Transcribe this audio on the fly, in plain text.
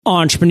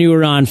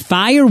Entrepreneur on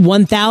Fire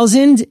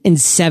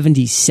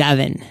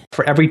 1077.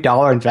 For every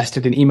dollar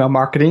invested in email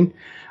marketing,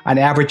 on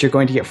average, you're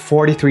going to get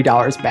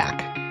 $43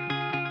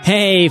 back.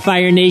 Hey,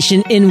 Fire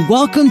Nation, and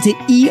welcome to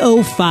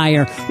EO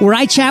Fire, where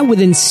I chat with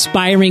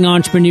inspiring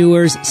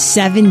entrepreneurs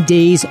 7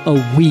 days a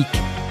week.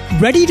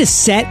 Ready to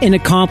set and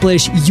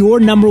accomplish your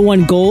number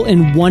one goal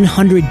in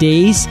 100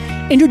 days?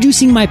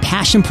 Introducing my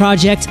passion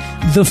project,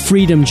 The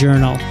Freedom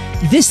Journal.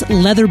 This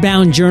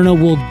leather-bound journal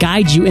will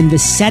guide you in the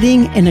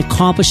setting and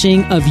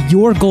accomplishing of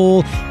your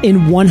goal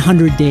in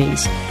 100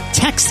 days.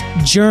 Text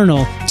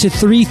JOURNAL to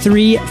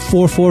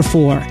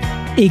 33444.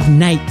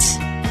 Ignite.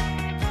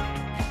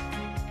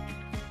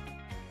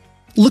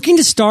 Looking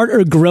to start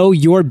or grow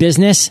your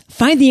business?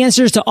 Find the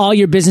answers to all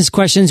your business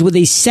questions with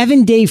a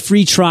 7-day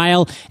free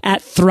trial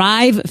at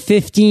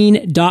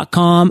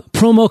thrive15.com,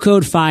 promo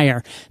code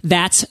FIRE.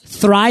 That's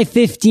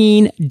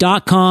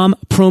thrive15.com,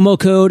 promo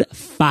code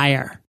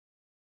FIRE.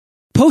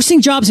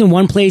 Posting jobs in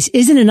one place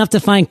isn't enough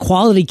to find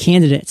quality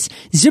candidates.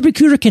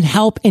 ZipRecruiter can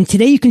help, and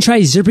today you can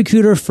try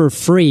ZipRecruiter for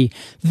free.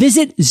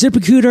 Visit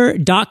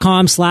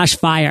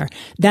ZipRecruiter.com/fire.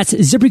 That's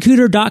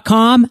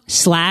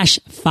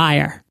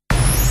ZipRecruiter.com/fire.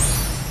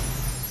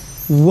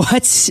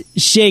 What's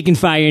shaking,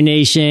 Fire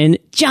Nation?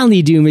 John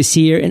Lee Dumas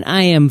here, and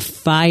I am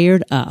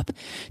fired up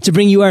to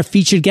bring you our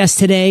featured guest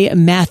today,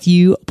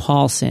 Matthew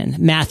Paulson.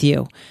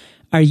 Matthew,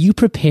 are you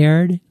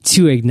prepared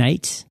to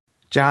ignite?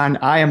 John,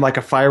 I am like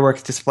a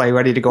fireworks display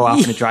ready to go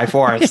off in a dry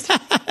forest.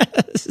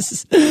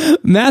 Yes.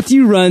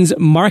 Matthew runs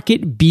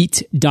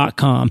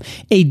MarketBeat.com,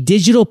 a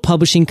digital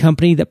publishing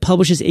company that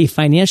publishes a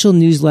financial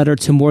newsletter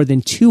to more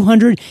than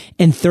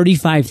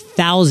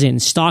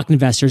 235,000 stock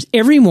investors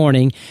every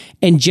morning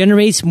and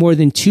generates more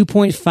than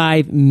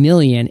 $2.5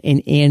 million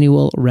in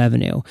annual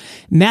revenue.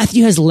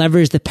 Matthew has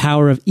leveraged the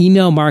power of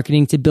email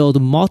marketing to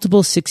build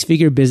multiple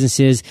six-figure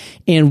businesses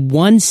and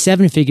one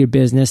seven-figure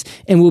business,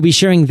 and will be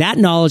sharing that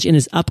knowledge in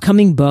his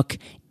upcoming book,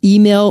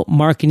 Email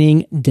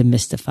Marketing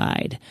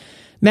Demystified.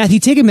 Matthew,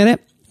 take a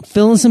minute,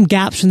 fill in some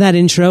gaps from that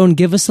intro, and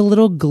give us a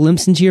little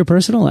glimpse into your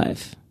personal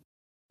life.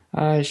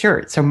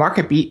 Sure. So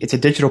MarketBeat, it's a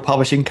digital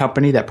publishing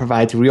company that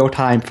provides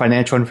real-time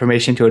financial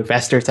information to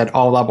investors at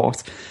all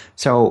levels.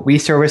 So we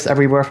service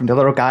everywhere from the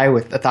little guy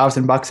with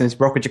 $1,000 in his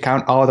brokerage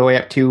account all the way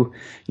up to,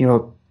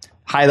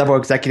 high-level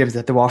executives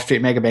at the Wall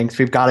Street mega banks.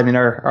 We've got them in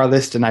our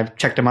list, and I've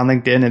checked them on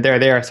LinkedIn, and they're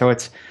there. So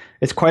it's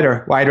quite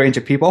a wide range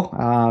of people.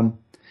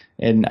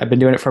 And I've been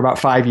doing it for about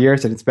 5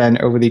 years, and it's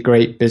been a really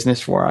great business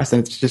for us.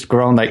 And it's just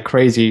grown like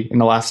crazy in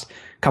the last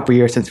couple of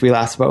years since we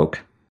last spoke.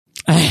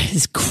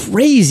 It's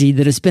crazy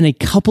that it's been a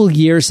couple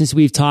years since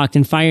we've talked.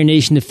 In Fire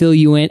Nation, to fill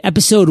you in,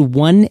 episode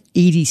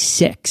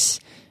 186,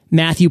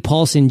 Matthew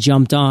Paulson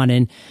jumped on.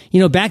 And,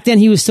 back then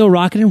he was still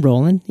rocking and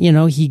rolling.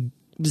 He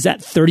was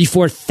at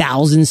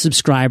 34,000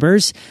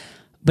 subscribers.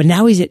 But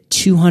now he's at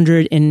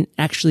 200, and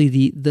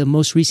actually the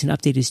most recent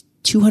update is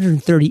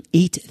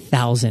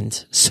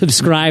 238,000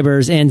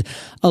 subscribers, and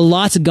a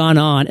lot's gone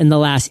on in the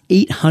last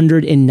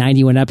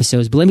 891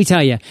 episodes. But let me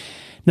tell you,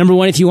 number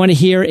one, if you want to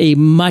hear a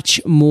much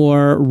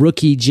more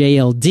rookie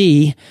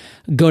JLD,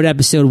 go to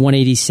episode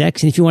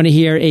 186. And if you want to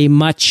hear a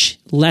much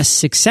less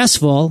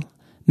successful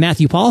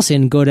Matthew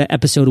Paulson, go to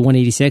episode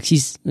 186.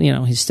 He's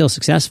still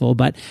successful,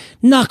 but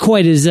not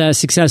quite as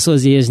successful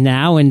as he is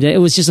now. And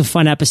it was just a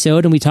fun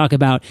episode. And we talk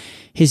about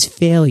his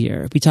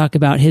failure. We talk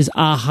about his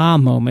aha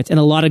moment and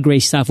a lot of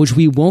great stuff, which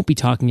we won't be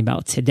talking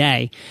about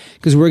today,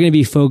 because we're going to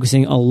be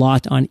focusing a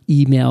lot on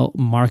email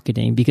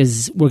marketing,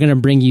 because we're going to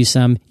bring you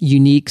some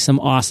unique, some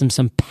awesome,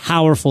 some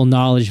powerful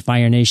knowledge,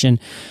 Fire Nation.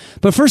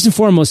 But first and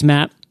foremost,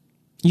 Matt,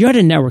 you're at a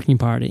networking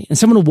party and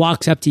someone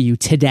walks up to you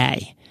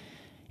today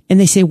and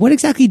they say, what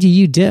exactly do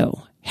you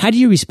do? How do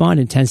you respond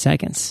in 10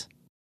 seconds?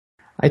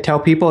 I tell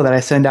people that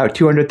I send out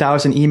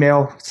 200,000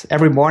 emails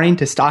every morning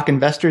to stock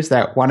investors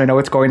that want to know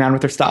what's going on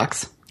with their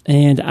stocks.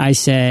 And I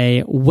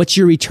say, what's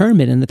your return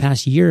been in the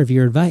past year of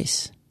your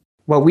advice?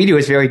 What we do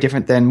is very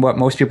different than what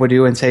most people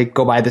do and say,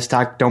 go buy this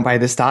stock, don't buy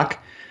this stock.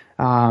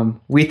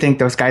 We think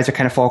those guys are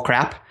kind of full of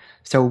crap.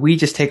 So we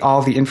just take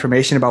all the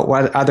information about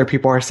what other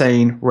people are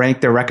saying,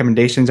 rank their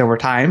recommendations over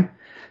time.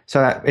 So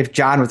that if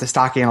John was a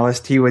stock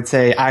analyst, he would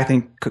say, I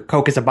think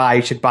Coke is a buy,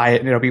 you should buy it,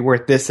 and it'll be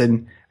worth this.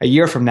 And a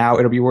year from now,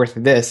 it'll be worth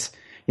this.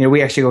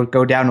 We actually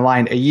go down the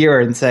line a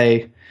year and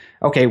say,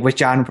 okay, was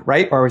John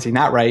right or was he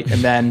not right?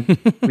 And then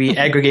we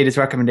aggregate his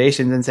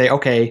recommendations and say,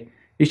 okay,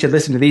 you should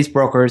listen to these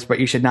brokers, but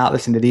you should not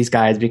listen to these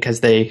guys because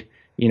they,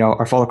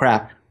 are full of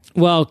crap.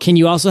 Well, can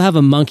you also have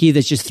a monkey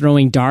that's just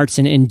throwing darts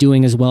and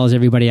doing as well as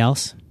everybody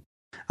else?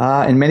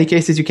 In many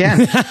cases, you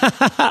can.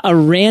 A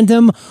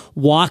Random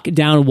Walk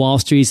Down Wall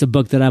Street is a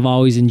book that I've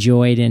always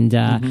enjoyed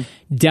and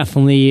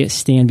definitely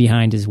stand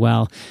behind as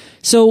well.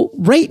 So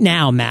right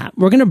now, Matt,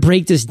 we're going to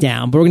break this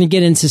down, but we're going to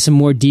get into some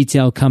more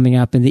detail coming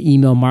up in the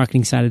email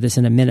marketing side of this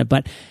in a minute.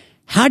 But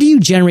how do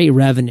you generate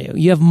revenue?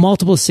 You have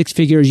multiple six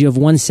figures. You have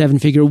one seven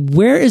figure.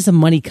 Where is the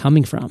money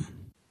coming from?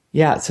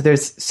 Yeah, so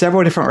there's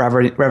several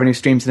different revenue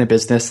streams in a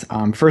business.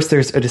 First,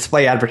 there's a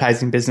display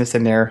advertising business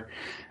in there.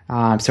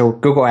 So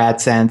Google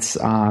AdSense,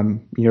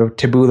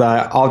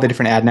 Taboola, all the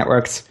different ad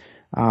networks.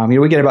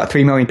 We get about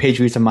 3 million page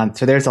views a month.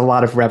 So there's a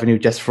lot of revenue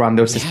just from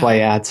those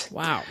display ads.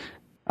 Wow.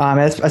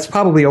 That's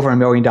probably over $1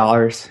 million.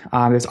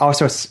 There's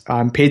also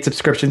paid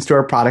subscriptions to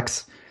our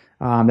products.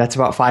 That's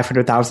about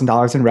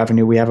 $500,000 in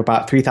revenue. We have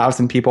about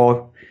 3,000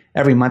 people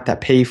every month that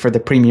pay for the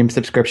premium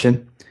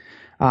subscription.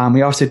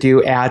 We also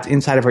do ads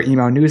inside of our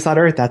email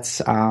newsletter.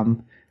 That's a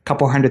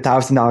couple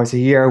 $100,000 a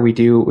year.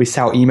 We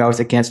sell emails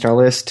against our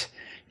list.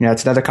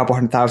 It's another couple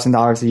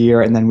 $100,000 a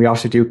year. And then we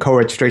also do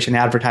co-registration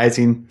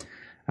advertising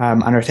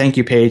on our thank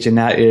you page, and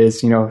that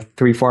is $300,000,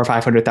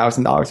 $400,000,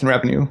 $500,000 in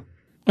revenue.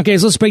 Okay,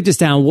 so let's break this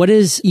down. What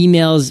is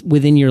emails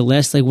within your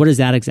list? Like, what is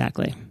that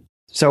exactly?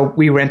 So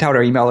we rent out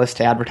our email list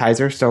to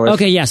advertisers. So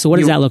so what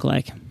does that look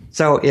like?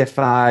 So if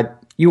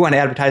you want to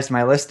advertise to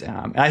my list,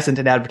 I sent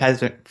an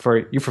advertisement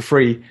for you for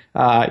free,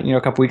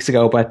 a couple weeks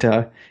ago. But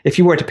if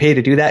you were to pay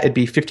to do that, it'd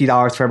be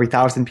 $50 for every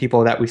 1,000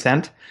 people that we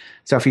sent.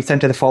 So if you sent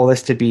to the full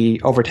list, it'd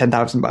be over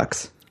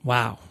 $10,000.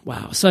 Wow.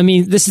 So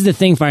this is the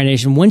thing, Fire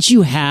Nation. Once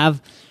you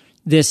have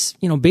this,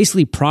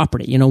 basically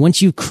property,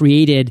 once you've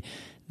created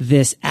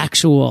this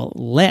actual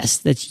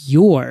list that's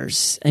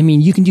yours,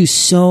 you can do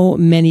so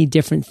many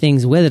different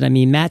things with it.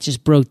 Matt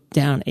just broke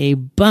down a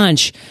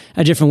bunch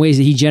of different ways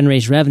that he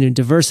generates revenue,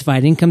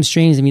 diversified income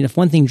streams. If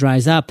one thing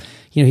dries up,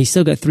 he's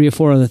still got 3 or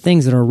 4 other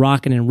things that are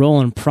rocking and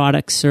rolling: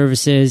 products,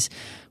 services,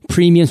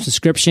 premium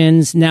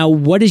subscriptions. Now,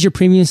 what does your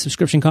premium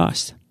subscription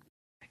cost?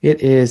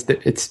 There's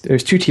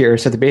 2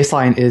 tiers. So the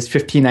baseline is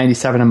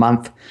 $15.97 a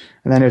month,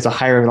 and then there's a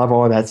higher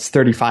level that's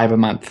 $35 a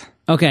month.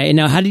 Okay, and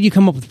now how did you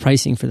come up with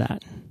pricing for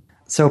that?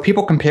 So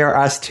people compare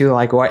us to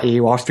like what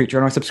a Wall Street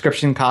Journal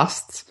subscription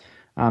costs.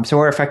 So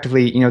we're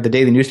effectively, the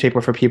daily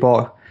newspaper for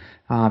people.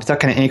 So that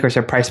kind of anchors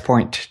our price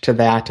point to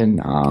that. And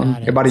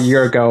about a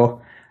year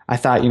ago, I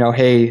thought,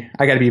 hey,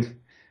 I got to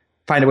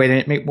find a way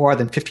to make more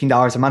than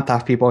 $15 a month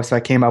off people. So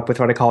I came up with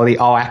what I call the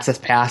All Access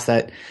Pass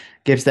that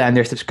gives them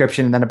their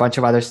subscription and then a bunch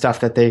of other stuff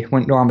that they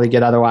wouldn't normally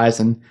get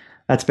otherwise. And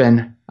that's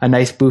been a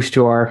nice boost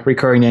to our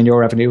recurring annual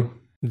revenue.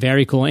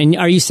 Very cool. And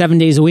are you 7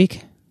 days a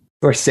week?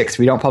 Or 6.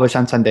 We don't publish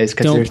on Sundays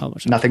because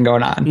there's nothing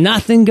going on.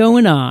 Nothing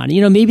going on.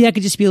 Maybe that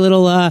could just be a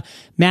little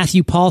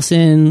Matthew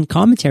Paulson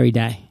commentary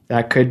day.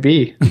 That could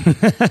be.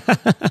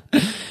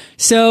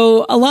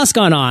 So a lot's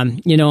gone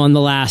on, on the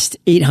last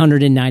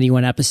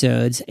 891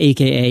 episodes,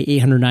 aka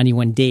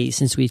 891 days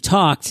since we've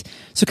talked.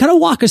 So kind of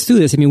walk us through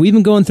this. We've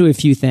been going through a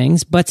few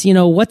things, but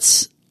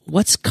what's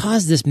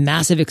caused this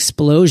massive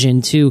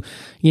explosion to,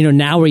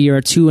 now where you're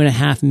a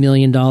 $2.5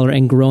 million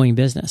and growing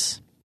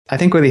business? I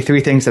think really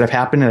 3 things that have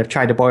happened, and I've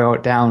tried to boil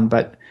it down.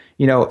 But,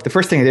 the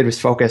first thing I did was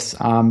focus.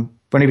 When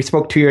we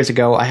spoke 2 years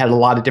ago, I had a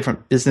lot of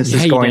different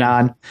businesses going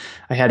on.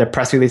 I had a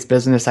press release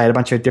business. I had a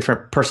bunch of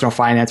different personal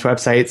finance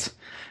websites.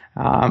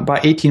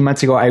 About 18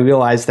 months ago, I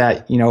realized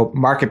that,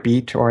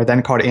 MarketBeat, or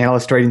then called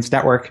Analyst Ratings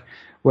Network,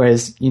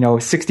 was,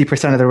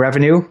 60% of the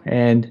revenue,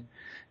 and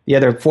the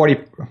other 40,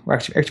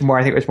 actually more,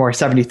 I think it was more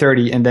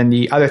 70-30. And then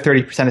the other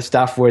 30% of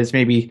stuff was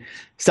maybe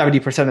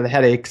 70% of the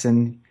headaches,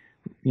 and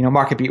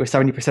MarketBeat was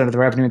 70% of the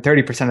revenue and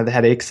 30% of the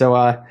headaches. So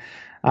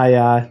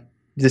I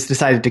just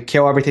decided to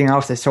kill everything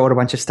else. I sold a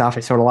bunch of stuff.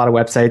 I sold a lot of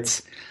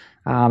websites.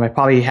 I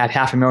probably had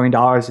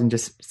 $500,000 in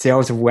just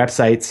sales of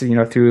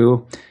websites,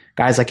 through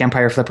guys like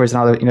Empire Flippers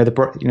and all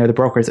the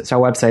brokers that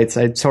sell websites.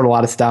 I sold a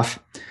lot of stuff.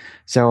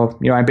 So,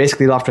 I'm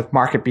basically left with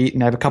MarketBeat,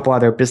 and I have a couple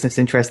other business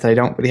interests that I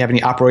don't really have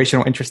any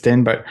operational interest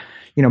in, but,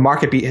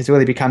 MarketBeat has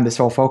really become the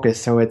sole focus.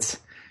 So it's,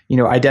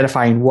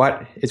 identifying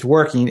what is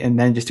working and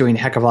then just doing a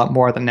heck of a lot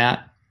more than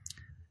that.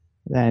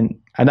 Then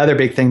another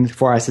big thing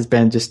for us has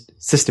been just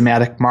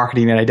systematic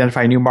marketing and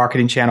identifying new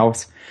marketing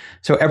channels.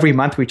 So every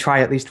month we try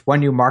at least one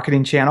new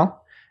marketing channel.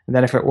 And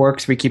then if it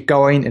works, we keep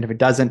going. And if it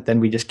doesn't, then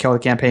we just kill the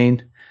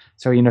campaign.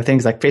 So,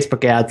 things like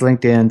Facebook ads,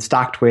 LinkedIn,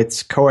 stock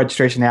tweets,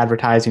 co-registration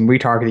advertising,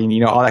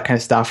 retargeting, all that kind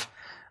of stuff.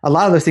 A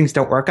lot of those things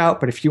don't work out,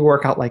 but if you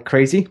work out like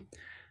crazy,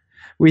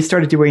 we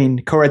started doing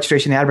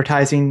co-registration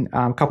advertising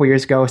a couple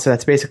years ago. So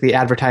that's basically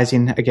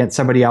advertising against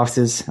somebody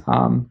else's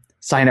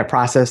sign-up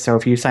process. So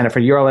if you sign up for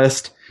your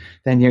list,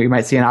 then you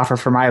might see an offer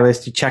for my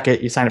list. You check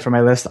it, you sign up for my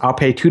list. I'll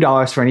pay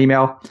 $2 for an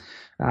email,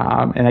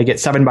 and I get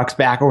 $7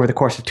 back over the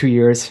course of 2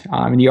 years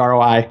in the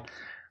ROI.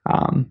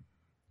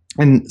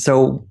 And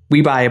so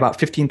we buy about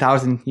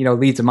 15,000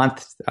 leads a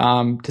month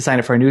to sign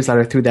up for a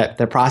newsletter through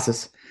that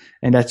process,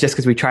 and that's just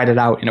because we tried it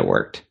out and it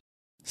worked.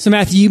 So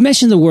Matthew, you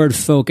mentioned the word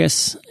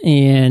focus,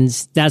 and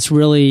that's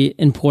really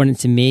important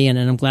to me, and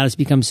I'm glad it's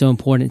become so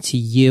important to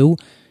you.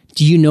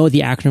 Do you know what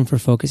the acronym for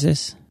focus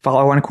is?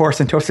 Follow one course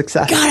until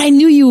success. God, I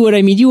knew you would.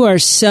 You are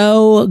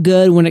so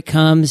good when it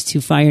comes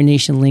to Fire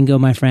Nation lingo,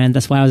 my friend.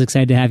 That's why I was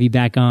excited to have you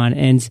back on.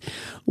 And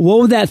what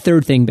would that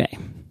third thing be?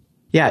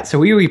 Yeah, so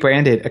we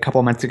rebranded a couple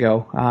of months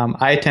ago.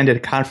 I attended a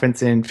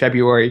conference in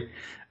February,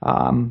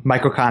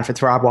 micro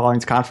conference, Rob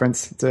Walling's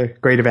conference. It's a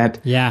great event.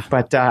 Yeah.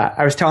 But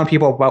I was telling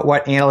people about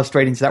what Analyst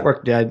Ratings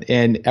Network did,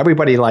 and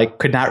everybody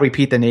could not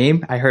repeat the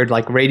name. I heard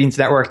Ratings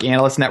Network,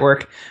 Analyst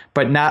Network,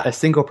 but not a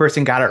single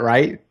person got it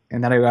right.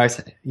 And then I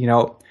realized,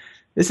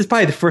 this is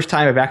probably the first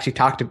time I've actually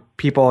talked to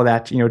people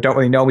that, don't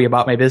really know me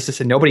about my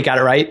business and nobody got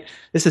it right.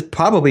 This is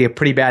probably a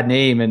pretty bad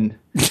name. And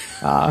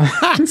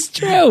it's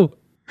true.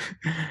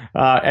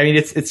 I mean,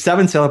 it's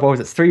 7 syllables.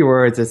 It's 3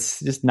 words. It's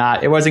just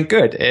not, it wasn't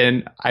good.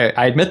 And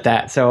I admit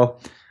that. So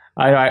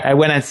I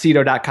went on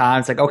Cedo.com.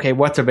 It's like, okay,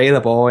 what's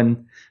available?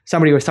 And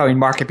somebody was selling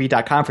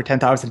marketbeat.com for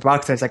 $10,000.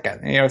 And it's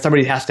like,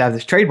 somebody has to have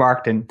this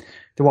trademarked, and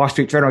the Wall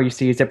Street Journal used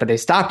to use it, but they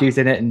stopped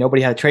using it and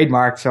nobody had a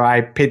trademark. So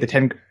I paid the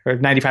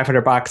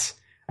 $9,500.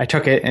 I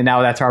took it, and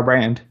now that's our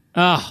brand.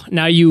 Oh,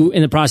 now you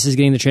in the process of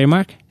getting the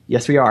trademark?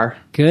 Yes, we are.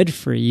 Good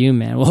for you,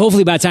 man. Well,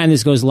 hopefully by the time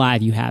this goes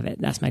live, you have it.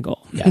 That's my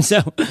goal. Yes.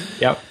 So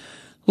yep.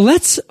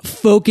 Let's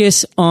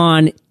focus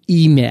on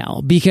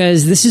email,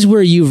 because this is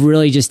where you've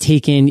really just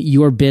taken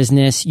your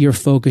business, your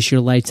focus,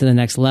 your life to the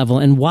next level.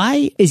 And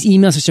why is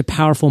email such a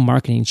powerful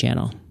marketing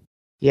channel?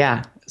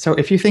 Yeah. So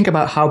if you think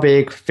about how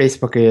big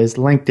Facebook is,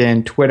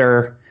 LinkedIn,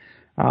 Twitter,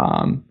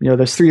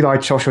 there's 3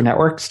 large social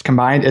networks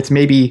combined. It's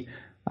maybe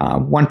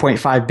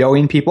 1.5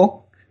 billion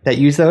people that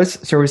use those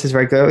services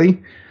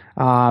regularly.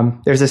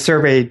 There's a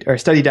survey or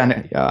study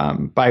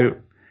done by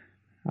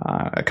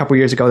a couple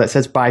years ago that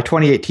says by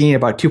 2018,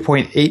 about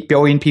 2.8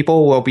 billion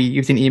people will be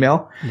using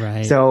email.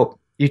 Right. So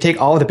you take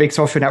all of the big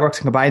social networks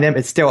and combine them,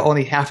 it's still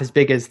only half as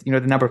big as the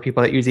number of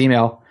people that use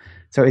email.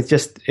 So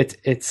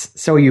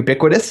it's so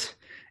ubiquitous,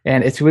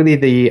 and it's really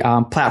the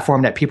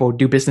platform that people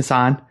do business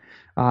on.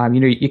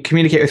 You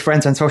communicate with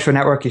friends on social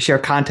network, you share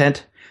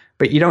content,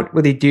 but you don't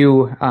really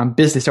do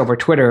business over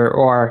Twitter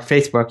or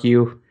Facebook.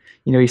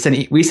 We send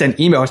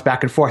emails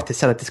back and forth to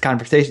set up this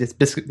conversation,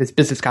 this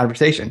business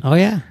conversation. Oh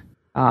yeah.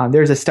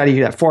 There's a study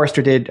that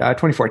Forrester did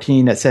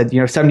 2014 that said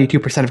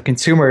 72% of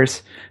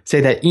consumers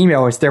say that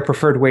email is their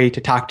preferred way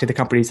to talk to the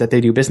companies that they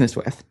do business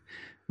with.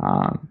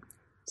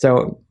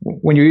 So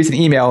when you're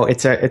using email,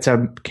 it's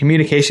a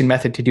communication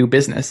method to do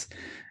business,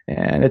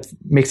 and it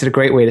makes it a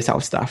great way to sell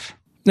stuff.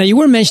 Now, you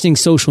were mentioning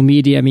social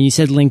media. I mean, you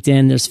said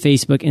LinkedIn, there's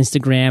Facebook,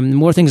 Instagram,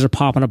 more things are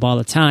popping up all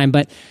the time.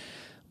 But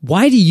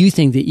why do you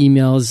think that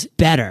email is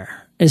better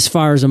as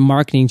far as a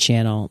marketing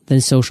channel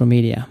than social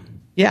media?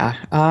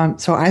 Yeah.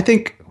 So I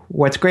think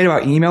what's great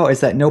about email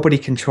is that nobody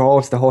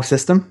controls the whole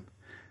system.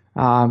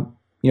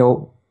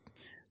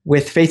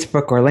 With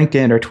Facebook or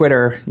LinkedIn or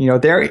Twitter,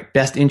 their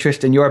best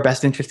interest and your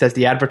best interest as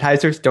the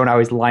advertisers don't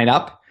always line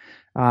up.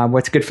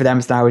 What's good for them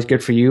is not always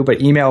good for you.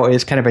 But email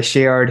is kind of a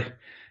shared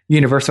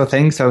universal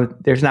thing. So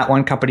there's not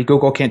one company.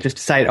 Google can't just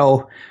decide,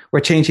 oh, we're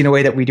changing the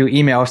way that we do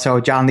email,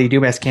 so John Lee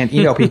Dumas can't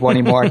email people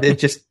anymore. It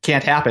just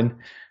can't happen.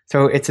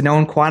 So it's a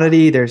known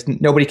quantity. There's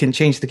nobody can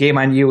change the game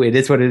on you. It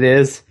is what it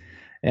is.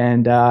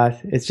 And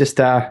it's just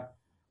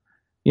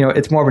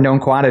it's more of a known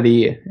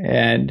quantity,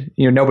 and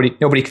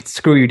nobody can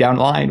screw you down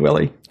the line,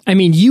 really. I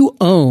mean, you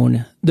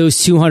own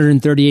those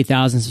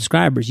 238,000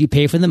 subscribers. You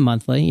pay for them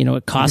monthly.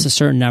 It costs a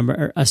certain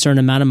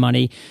amount of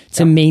money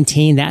to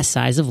maintain that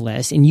size of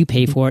list, and you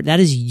pay for it. That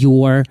is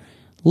your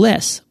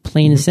list,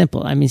 plain and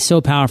simple. I mean,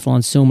 so powerful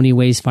in so many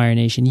ways, Fire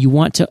Nation. You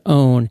want to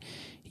own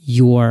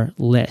your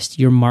list,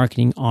 your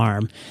marketing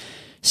arm.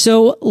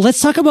 So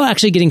let's talk about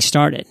actually getting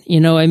started.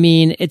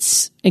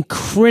 It's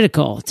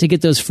critical to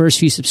get those first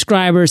few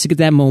subscribers, to get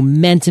that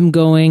momentum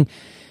going.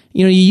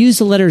 You use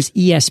the letters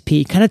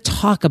ESP. Kind of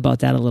talk about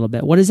that a little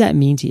bit. What does that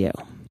mean to you?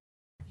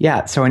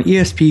 Yeah, so an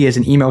ESP is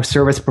an email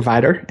service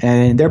provider,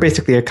 and they're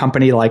basically a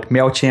company like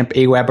MailChimp,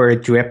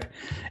 Aweber, Drip,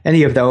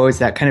 any of those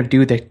that kind of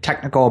do the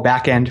technical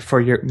back end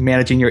for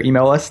managing your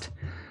email list.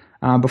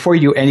 Before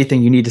you do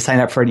anything, you need to sign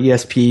up for an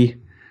ESP.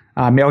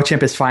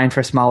 MailChimp is fine for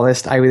a small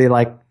list. I really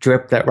like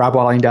Drip that Rob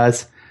Walling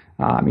does,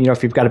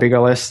 if you've got a bigger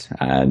list.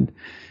 And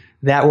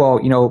that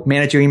will,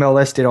 manage your email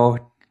list.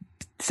 It'll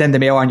send the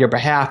mail on your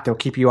behalf. They'll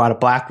keep you out of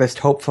blacklist,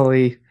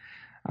 hopefully.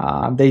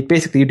 They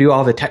basically do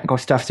all the technical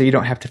stuff so you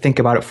don't have to think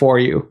about it for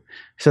you.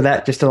 So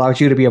that just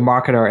allows you to be a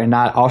marketer and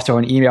not also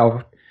an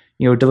email,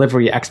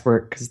 delivery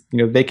expert, because,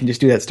 they can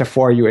just do that stuff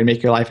for you and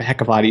make your life a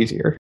heck of a lot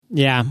easier.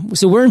 Yeah.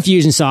 So we're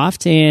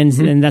Infusionsoft,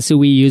 and that's what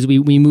we use.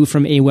 We moved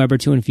from Aweber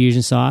to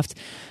Infusionsoft.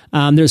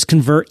 There's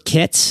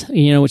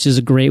ConvertKit, which is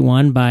a great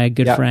one by a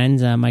good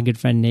friend, my good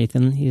friend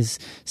Nathan. He's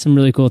some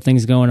really cool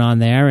things going on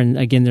there. And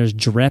again, there's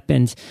Drip,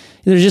 and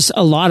there's just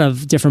a lot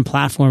of different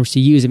platforms to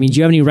use. I mean, do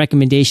you have any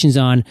recommendations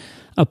on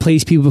a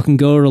place people can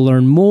go to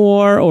learn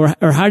more, or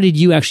how did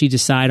you actually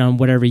decide on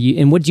what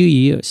do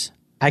you use?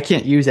 I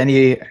can't use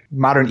any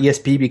modern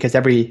ESP because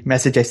every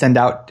message I send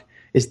out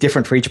is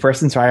different for each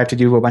person. So I have to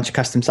do a bunch of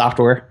custom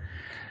software.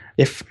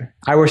 If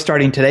I were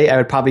starting today, I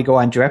would probably go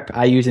on Drip.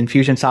 I use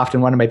Infusionsoft in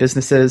one of my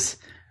businesses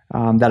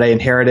that I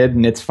inherited,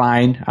 and it's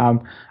fine.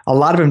 A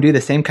lot of them do the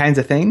same kinds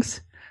of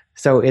things.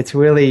 So it's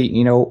really,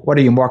 what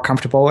are you more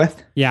comfortable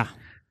with? Yeah.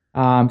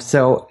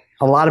 So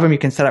a lot of them you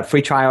can set up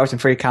free trials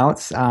and free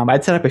accounts.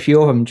 I'd set up a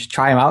few of them, just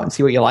try them out and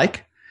see what you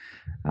like.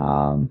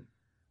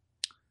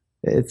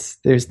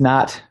 There's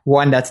not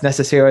one that's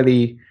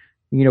necessarily,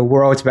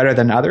 worlds better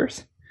than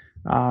others.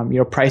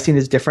 Pricing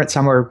is different.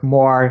 Some are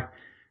more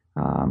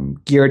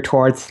geared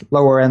towards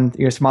lower end,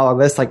 smaller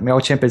lists. Like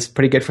MailChimp is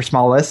pretty good for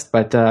small lists,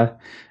 but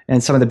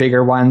and some of the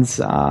bigger ones,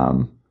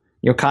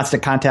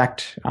 constant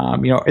contact,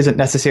 isn't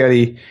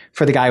necessarily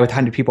for the guy with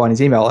 100 people on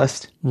his email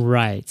list.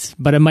 Right.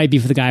 But it might be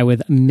for the guy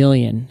with 1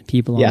 million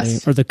people on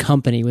Yes. or the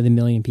company with 1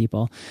 million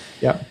people.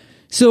 Yep.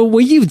 So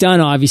what you've done,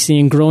 obviously,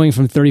 in growing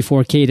from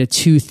 34K to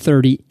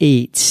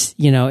 238,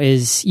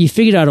 is you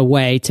figured out a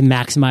way to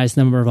maximize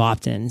the number of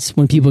opt-ins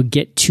when people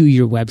get to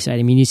your website.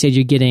 I mean, you said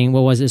you're getting,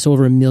 it's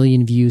over 1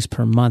 million views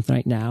per month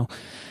right now.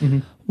 Mm-hmm.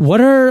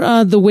 What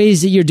are the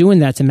ways that you're doing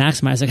that to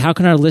maximize? Like, how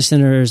can our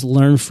listeners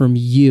learn from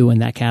you in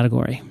that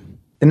category?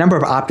 The number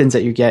of opt-ins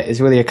that you get is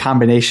really a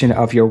combination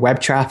of your web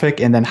traffic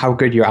and then how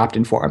good your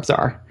opt-in forms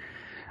are.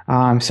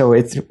 So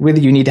it's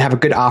really, you need to have a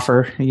good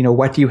offer.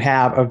 What do you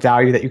have of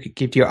value that you could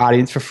give to your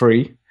audience for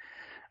free?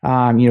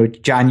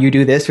 John, you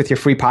do this with your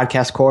free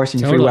podcast course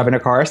and your free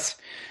webinar course,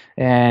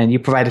 and you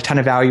provide a ton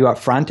of value up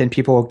front, and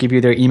people will give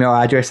you their email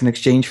address in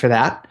exchange for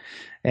that.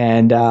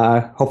 And,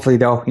 hopefully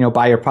they'll,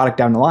 buy your product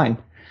down the line.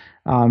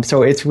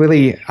 So it's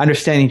really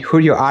understanding who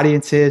your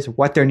audience is,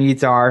 what their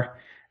needs are,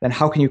 then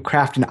how can you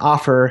craft an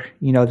offer,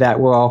 that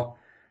will,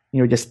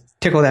 just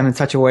tickle them in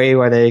such a way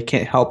where they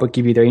can't help but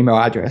give you their email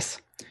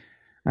address.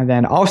 And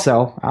then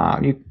also,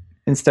 you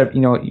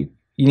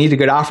need a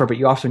good offer, but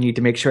you also need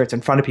to make sure it's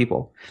in front of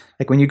people.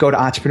 Like when you go to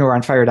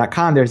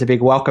entrepreneuronfire.com, there's a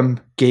big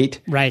welcome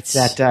gate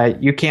that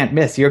you can't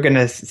miss. You're going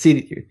to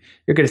see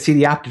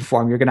the opt-in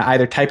form. You're going to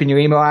either type in your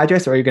email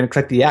address or you're going to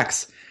click the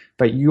X.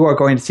 But you are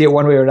going to see it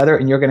one way or another,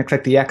 and you're going to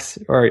click the X,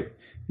 or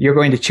you're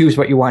going to choose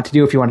what you want to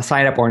do if you want to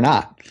sign up or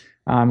not.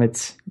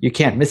 You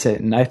can't miss it.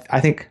 And I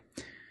think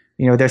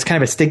there's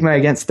kind of a stigma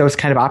against those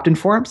kind of opt-in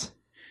forms.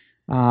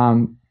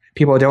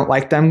 People don't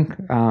like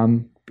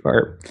them,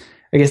 or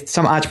I guess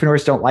some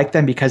entrepreneurs don't like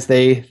them because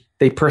they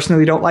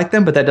personally don't like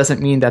them, but that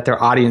doesn't mean that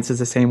their audience is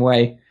the same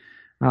way.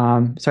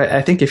 So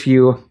I think if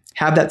you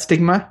have that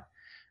stigma,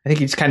 I think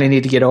you just kind of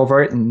need to get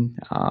over it and,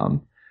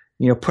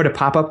 put a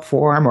pop-up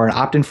form or an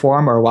opt-in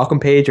form or a welcome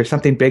page or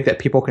something big that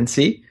people can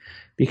see.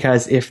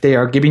 Because if they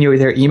are giving you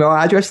their email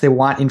address, they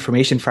want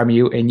information from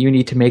you, and you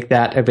need to make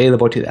that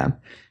available to them.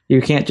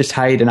 You can't just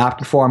hide an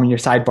opt-in form in your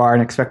sidebar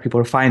and expect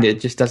people to find it.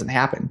 It just doesn't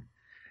happen.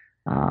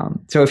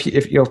 So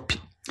if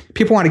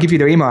people want to give you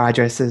their email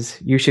addresses,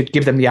 you should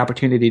give them the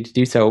opportunity to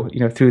do so,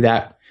 through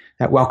that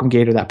welcome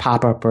gate or that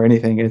pop-up or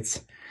anything.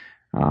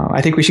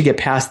 I think we should get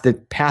past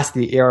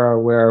the era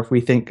where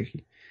we think,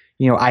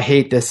 I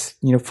hate this,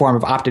 form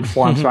of opt-in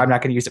form, so I'm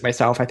not going to use it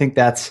myself. I think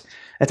that's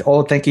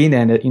old thinking.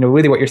 And,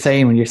 really what you're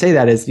saying when you say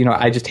that is,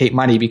 I just hate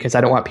money because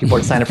I don't want people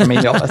to sign up for my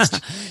email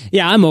list.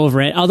 Yeah, I'm over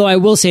it. Although I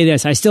will say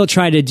this, I still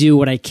try to do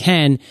what I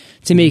can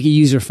to make it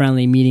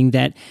user-friendly, meaning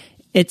that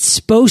it's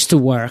supposed to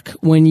work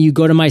when you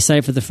go to my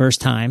site for the first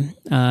time.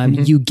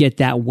 You get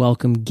that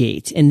welcome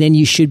gate, and then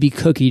you should be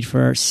cookied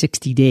for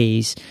 60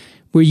 days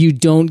where you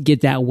don't get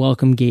that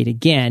welcome gate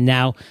again.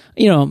 Now,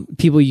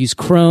 people use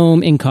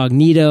Chrome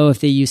incognito.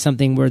 If they use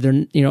something where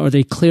they're, or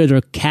they clear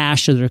their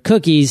cache or their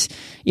cookies,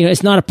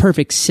 it's not a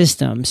perfect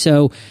system.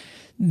 So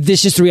this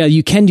is just the reality.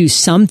 You can do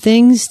some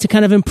things to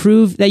kind of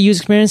improve that user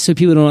experience so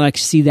people don't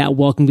actually see that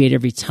welcome gate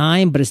every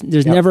time, but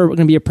there's never going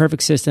to be a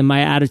perfect system.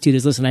 My attitude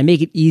is, listen, I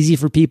make it easy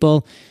for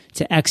people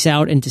to X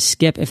out and to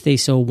skip if they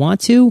so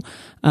want to.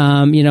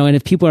 And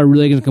if people are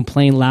really going to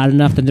complain loud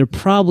enough, then they're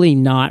probably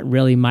not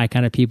really my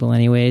kind of people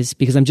anyways,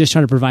 because I'm just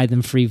trying to provide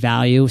them free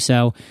value.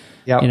 So,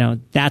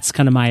 that's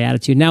kind of my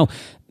attitude. Now,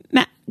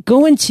 Matt,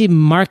 go into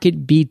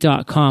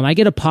marketbeat.com. I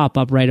get a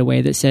pop-up right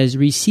away that says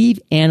receive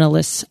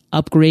analysts,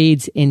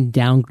 upgrades, and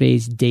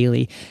downgrades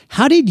daily.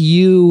 How did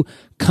you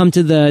come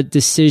to the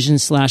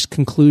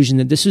decision/conclusion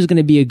that this was going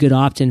to be a good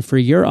opt-in for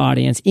your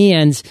audience?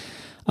 And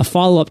a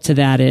follow-up to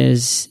that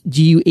is,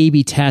 do you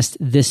A/B test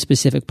this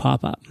specific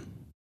pop-up?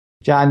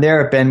 John,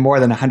 there have been more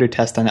than 100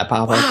 tests on that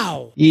pop-up.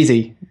 Wow.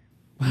 Easy,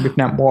 if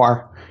not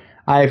more.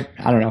 I've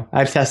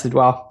tested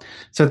well.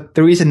 So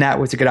the reason that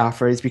was a good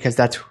offer is because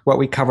that's what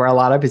we cover a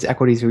lot of is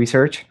equities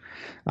research.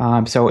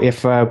 So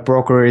if a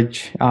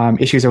brokerage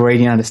issues a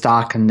rating on a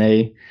stock and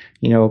they,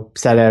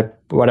 set a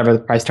whatever the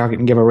price target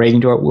and give a rating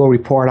to it, we'll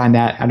report on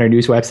that on our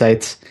news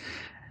websites.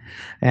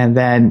 And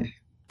then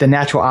the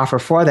natural offer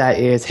for that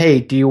is, hey,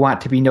 do you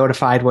want to be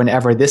notified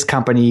whenever this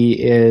company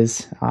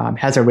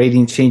has a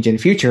rating change in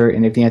the future?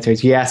 And if the answer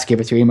is yes, give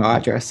us your email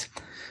address.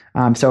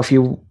 So if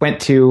you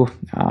went to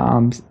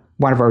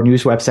one of our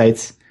news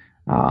websites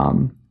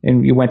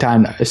and you went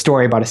on a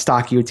story about a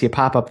stock, you would see a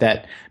pop-up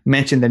that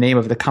mentioned the name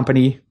of the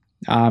company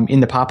in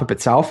the pop-up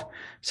itself.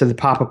 So the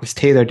pop-up was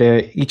tailored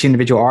to each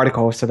individual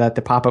article so that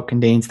the pop-up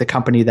contains the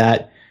company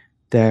that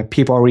the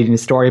people are reading the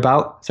story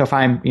about. So if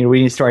I'm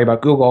reading a story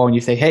about Google and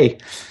you say, hey,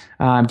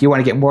 do you want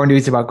to get more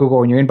news about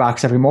Google in your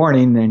inbox every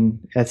morning? Then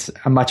that's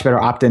a much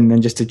better opt-in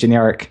than just a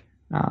generic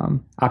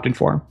opt-in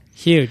form.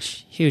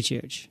 Huge.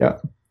 Yeah.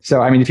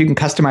 So, if you can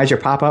customize your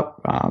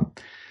pop-up,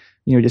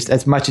 just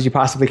as much as you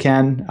possibly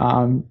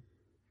can,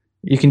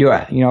 you can do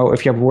it.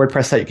 If you have a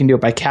WordPress site, you can do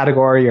it by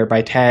category or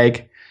by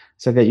tag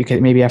so that you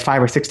can maybe have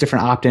 5 or 6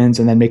 different opt-ins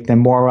and then make them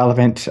more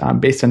relevant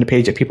based on the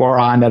page that people are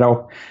on.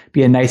 That'll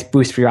be a nice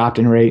boost for your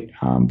opt-in rate.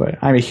 But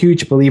I'm a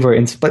huge believer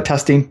in split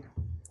testing.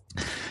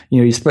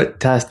 You split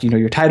test,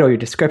 your title, your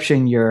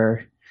description,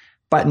 your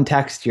button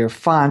text, your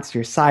fonts,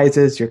 your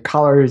sizes, your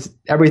colors,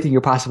 everything you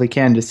possibly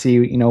can to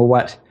see,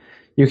 what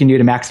you can do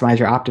to maximize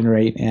your opt-in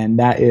rate. And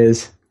that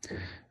is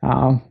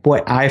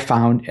what I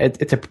found.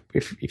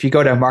 If you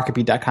go to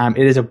marketbeat.com,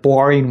 it is a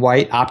boring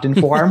white opt-in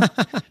form.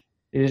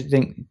 I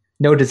think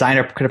no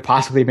designer could have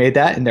possibly made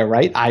that, and they're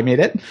right. I made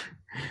it.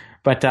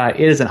 But it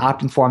is an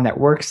opt-in form that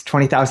works.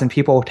 20,000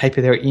 people type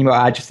their email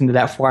address into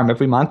that form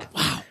every month.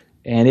 Wow.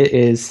 And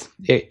it's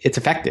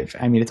effective.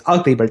 I mean, it's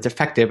ugly, but it's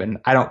effective. And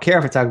I don't care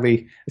if it's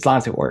ugly as long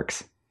as it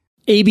works.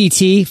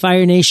 ABT,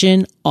 Fire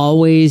Nation,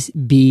 always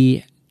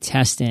be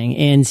testing.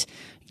 And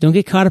don't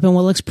get caught up in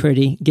what looks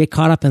pretty. Get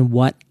caught up in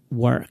what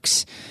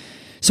works.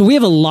 So we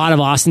have a lot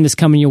of awesomeness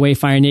coming your way,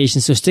 Fire Nation.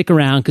 So stick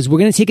around because we're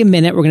going to take a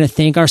minute. We're going to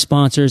thank our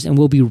sponsors and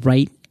we'll be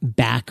right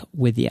back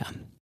with you.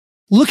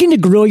 Looking to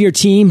grow your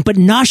team, but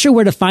not sure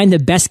where to find the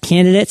best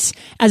candidates?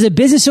 As a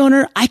business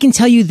owner, I can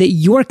tell you that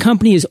your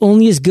company is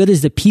only as good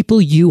as the people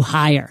you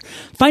hire.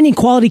 Finding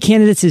quality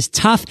candidates is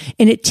tough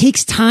and it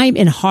takes time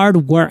and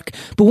hard work.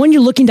 But when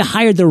you're looking to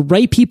hire the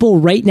right people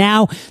right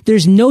now,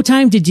 there's no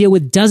time to deal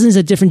with dozens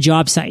of different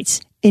job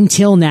sites.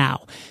 Until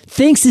now.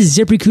 Thanks to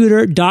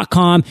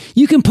ZipRecruiter.com,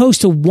 you can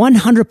post to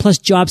 100 plus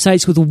job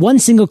sites with one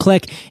single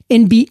click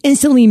and be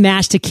instantly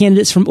matched to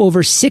candidates from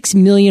over 6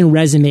 million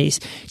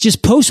resumes.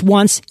 Just post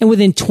once and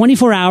within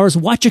 24 hours,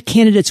 watch your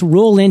candidates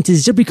roll into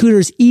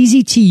ZipRecruiter's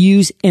easy to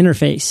use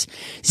interface.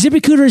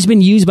 ZipRecruiter has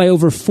been used by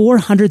over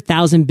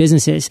 400,000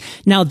 businesses.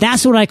 Now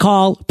that's what I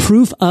call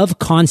proof of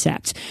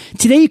concept.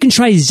 Today you can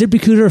try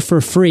ZipRecruiter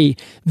for free.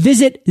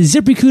 Visit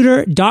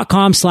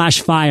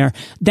ZipRecruiter.com/fire.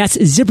 That's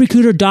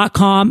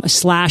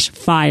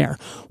ZipRecruiter.com/fire.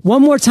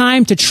 One more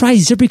time, to try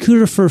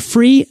ZipRecruiter for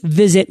free,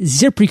 visit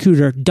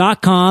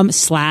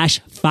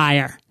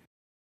ZipRecruiter.com/fire.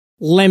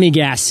 Let me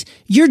guess.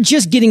 You're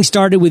just getting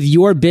started with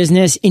your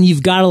business and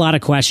you've got a lot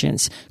of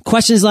questions.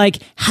 Questions like,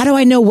 how do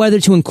I know whether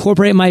to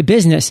incorporate my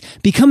business,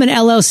 become an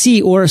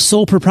LLC or a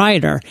sole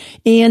proprietor?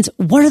 And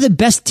what are the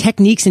best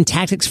techniques and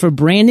tactics for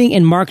branding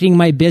and marketing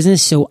my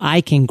business so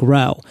I can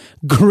grow?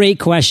 Great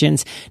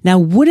questions. Now,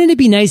 wouldn't it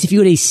be nice if you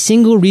had a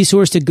single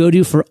resource to go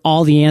to for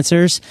all the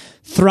answers?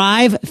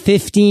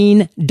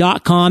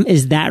 Thrive15.com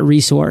is that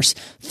resource.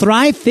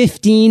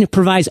 Thrive15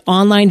 provides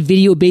online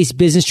video-based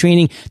business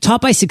training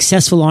taught by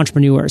successful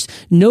entrepreneurs.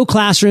 No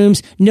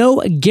classrooms, no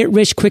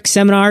get-rich-quick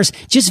seminars,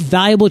 just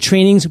valuable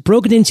trainings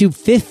broken into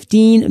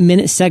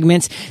 15-minute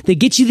segments that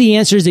get you the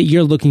answers that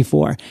you're looking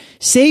for.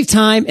 Save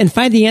time and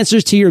find the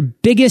answers to your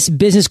biggest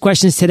business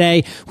questions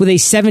today with a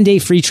 7-day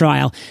free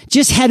trial.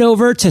 Just head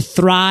over to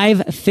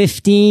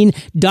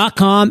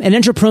Thrive15.com and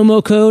enter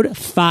promo code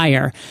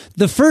FIRE.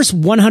 The first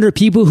 100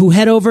 people who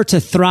head over to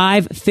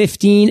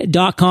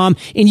Thrive15.com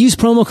and use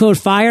promo code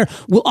FIRE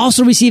will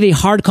also receive a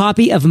hard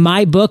copy of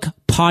my book,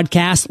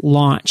 Podcast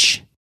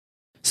Launch.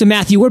 So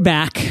Matthew, we're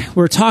back.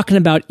 We're talking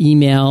about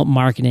email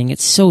marketing.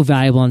 It's so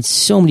valuable on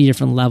so many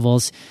different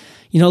levels.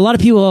 A lot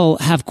of people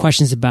have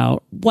questions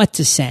about what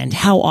to send,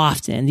 how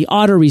often, the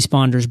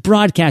autoresponders,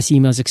 broadcast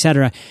emails,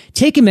 etc.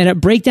 Take a minute,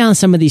 break down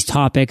some of these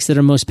topics that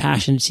are most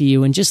passionate to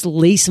you and just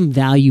lay some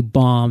value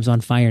bombs on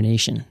Fire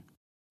Nation.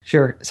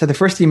 Sure. So the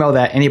first email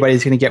that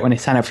anybody's going to get when they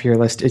sign up for your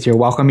list is your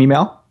welcome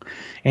email.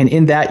 And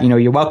in that,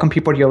 you welcome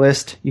people to your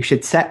list. You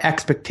should set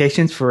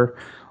expectations for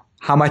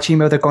how much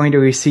email they're going to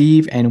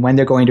receive and when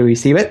they're going to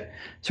receive it.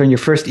 So in your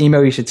first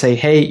email, you should say,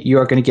 hey, you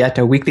are going to get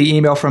a weekly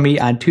email from me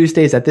on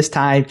Tuesdays at this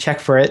time.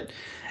 Check for it.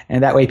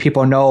 And that way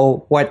people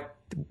know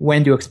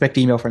when to expect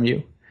email from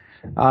you.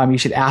 You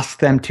should ask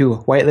them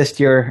to whitelist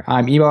your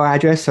email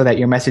address so that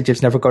your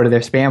messages never go to their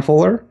spam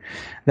folder.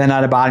 Then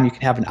on the bottom, you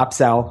can have an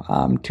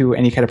upsell to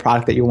any kind of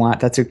product that you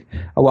want. That's a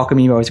welcome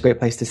email is a great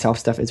place to sell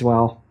stuff as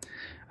well.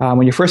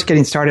 When you're first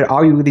getting started,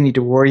 all you really need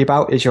to worry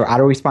about is your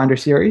autoresponder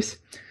series.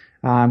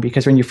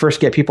 Because when you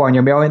first get people on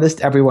your mailing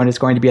list, everyone is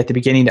going to be at the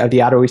beginning of the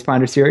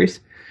autoresponder series.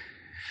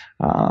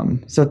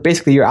 So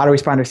basically your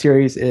autoresponder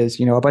series is,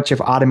 a bunch of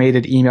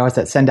automated emails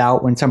that send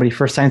out when somebody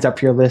first signs up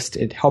for your list.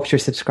 It helps your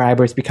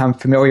subscribers become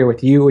familiar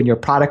with you and your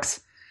products.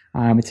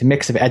 It's a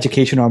mix of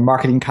educational and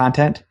marketing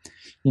content.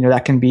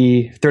 That can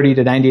be 30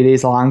 to 90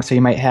 days long. So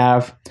you might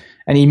have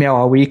an email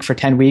a week for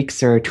 10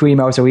 weeks or 2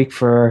 emails a week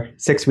for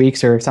 6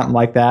 weeks or something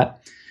like that.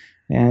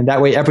 And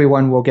that way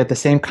everyone will get the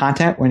same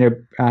content when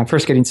they're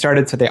first getting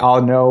started. So they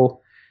all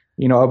know,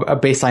 a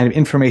baseline of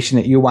information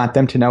that you want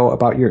them to know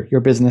about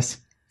your business.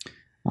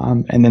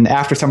 And then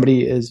after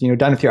somebody is,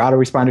 done with your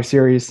autoresponder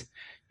series,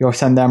 you'll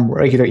send them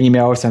regular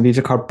emails, and these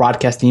are called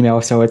broadcast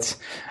emails. So it's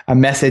a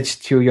message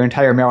to your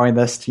entire mailing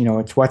list.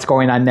 It's what's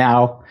going on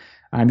now.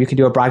 You can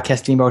do a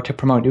broadcast email to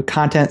promote new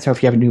content. So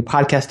if you have a new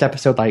podcast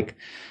episode, like,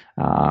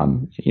 a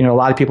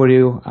lot of people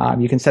do,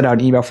 you can send out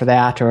an email for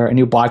that, or a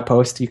new blog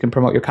post. You can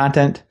promote your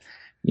content.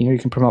 You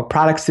can promote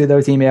products through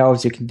those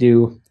emails. You can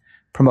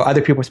promote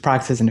other people's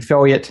products as an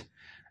affiliate.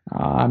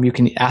 You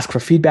can ask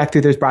for feedback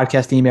through those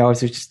broadcast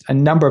emails. There's just a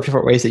number of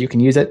different ways that you can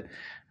use it.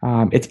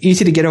 It's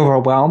easy to get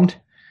overwhelmed,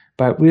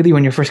 but really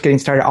when you're first getting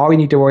started, all you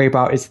need to worry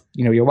about is,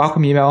 your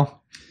welcome email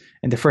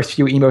and the first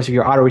few emails of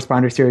your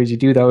autoresponder series. You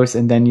do those,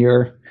 and then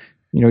you're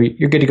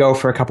good to go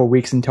for a couple of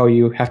weeks until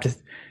you have to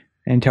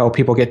until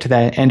people get to the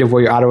end of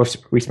where your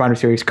autoresponder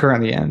series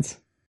currently ends.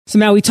 So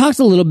Matt, we talked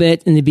a little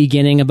bit in the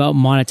beginning about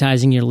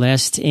monetizing your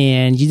list,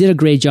 and you did a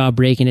great job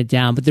breaking it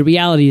down. But the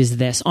reality is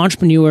this: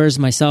 entrepreneurs,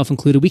 myself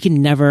included, we can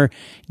never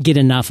get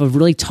enough of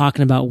really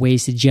talking about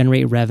ways to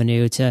generate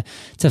revenue, to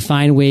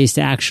find ways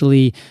to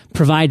actually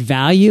provide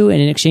value,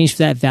 and in exchange for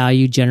that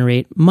value,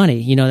 generate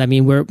money. You know, I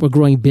mean, we're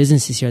growing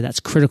businesses here. That's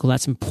critical.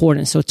 That's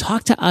important. So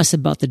talk to us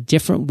about the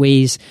different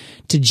ways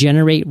to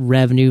generate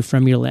revenue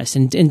from your list.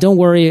 And don't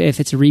worry if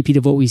it's a repeat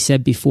of what we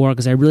said before,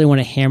 because I really want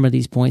to hammer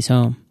these points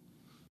home.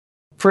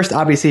 First,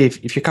 obviously,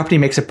 if your company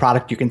makes a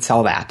product, you can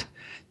sell that.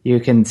 You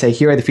can say,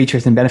 here are the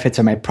features and benefits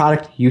of my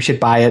product. You should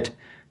buy it.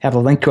 Have a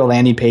link to a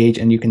landing page,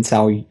 and you can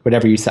sell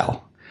whatever you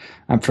sell.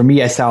 For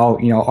me, I sell,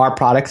 our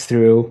products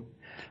through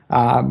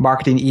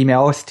marketing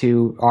emails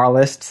to our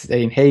list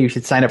saying, hey, you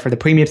should sign up for the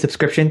premium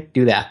subscription.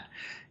 Do that.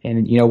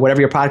 And,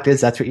 whatever your product is,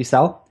 that's what you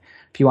sell.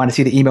 If you want to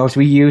see the emails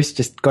we use,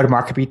 just go to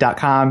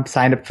marketbeat.com,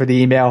 sign up for the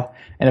email,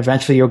 and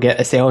eventually you'll get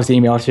a sales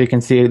email so you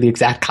can see the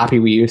exact copy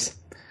we use.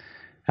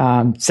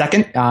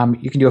 Second,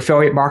 you can do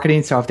affiliate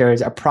marketing. So if there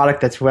is a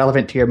product that's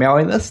relevant to your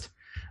mailing list,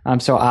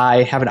 so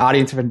I have an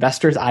audience of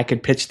investors, I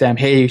could pitch them,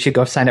 hey, you should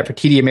go sign up for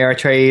TD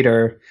Ameritrade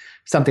or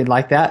something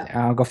like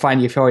that. Go find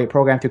the affiliate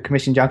program through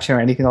Commission Junction or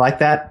anything like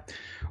that.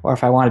 Or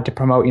if I wanted to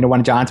promote, one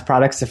of John's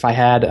products, if I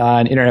had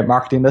an internet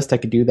marketing list, I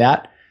could do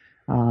that.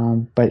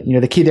 But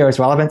the key there is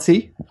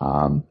relevancy.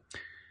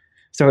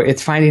 So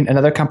it's finding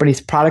another company's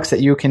products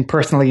that you can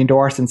personally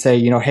endorse and say,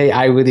 hey,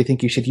 I really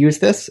think you should use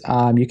this.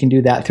 You can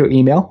do that through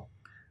email.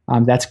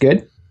 That's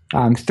good.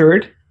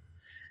 Third,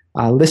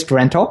 list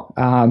rental.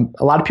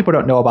 A lot of people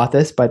don't know about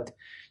this, but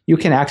you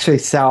can actually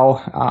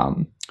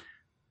sell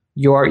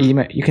your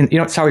email. You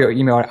don't sell your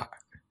email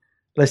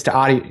list to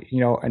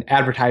an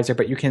advertiser,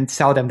 but you can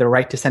sell them the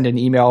right to send an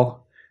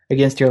email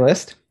against your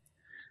list.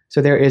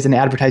 So there is an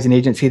advertising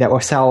agency that will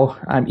sell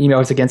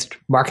emails against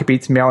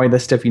MarketBeat's mailing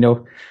list of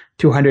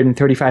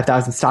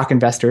 235,000 stock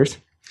investors,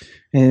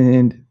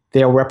 and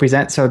they'll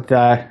represent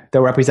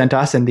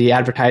us, and the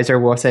advertiser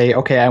will say,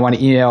 okay, I want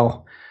to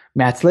email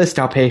Matt's list.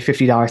 I'll pay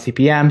 $50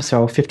 CPM.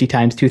 So 50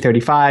 times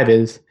 235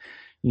 is,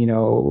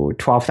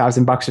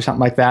 $12,000 or something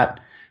like that.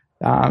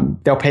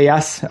 They'll pay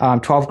us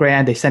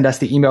 $12,000. They send us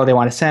the email they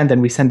want to send,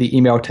 then we send the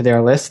email to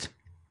their list.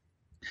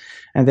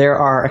 And there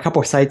are a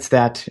couple of sites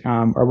that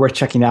are worth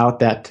checking out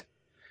that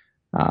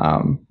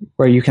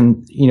where you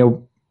can,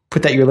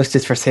 put that your list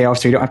is for sale,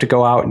 so you don't have to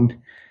go out and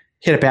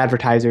hit up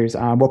advertisers.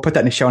 We'll put that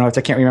in the show notes.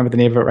 I can't remember the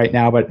name of it right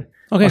now, but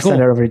I'll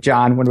send it over to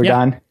John when we're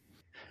done.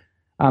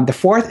 The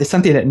fourth is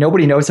something that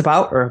nobody knows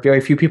about, or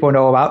very few people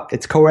know about.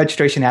 It's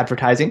co-registration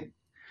advertising.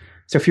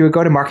 So if you would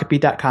go to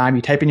marketbeat.com,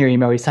 you type in your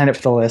email, you sign up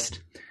for the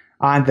list.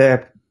 On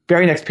the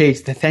very next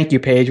page, the thank you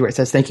page where it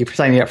says thank you for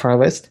signing up for our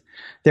list,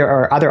 there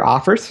are other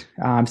offers.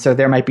 So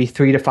there might be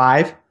 3 to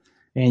 5,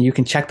 and you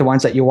can check the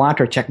ones that you want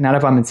or check none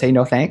of them and say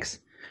no thanks.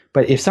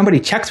 But if somebody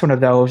checks one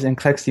of those and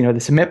clicks, the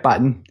submit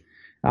button,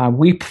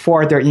 we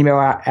forward their email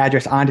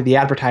address onto the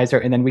advertiser,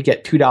 and then we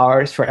get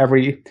 $2 for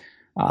every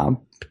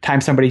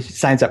time somebody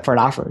signs up for an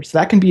offer. So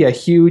that can be a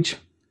huge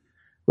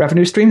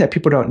revenue stream that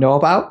people don't know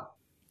about.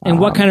 And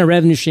what kind of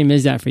revenue stream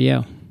is that for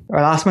you?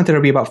 Last month,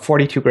 it'll be about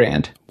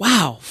 $42,000.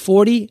 Wow,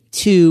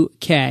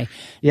 $42K.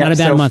 Yeah, not a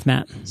bad month,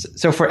 Matt.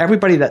 So for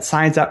everybody that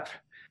signs up,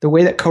 the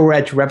way that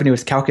co-reg revenue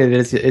is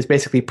calculated is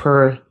basically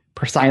per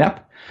sign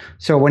up.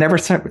 So whenever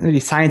somebody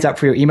signs up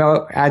for your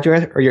email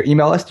address or your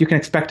email list, you can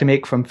expect to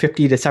make from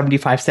 50 to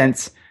 75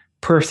 cents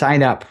per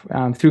sign up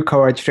through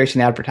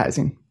co-registration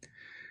advertising.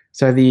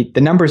 So the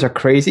numbers are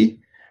crazy.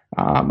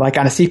 Like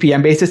on a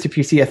CPM basis, if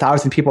you see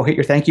 1,000 people hit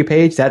your thank you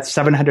page, that's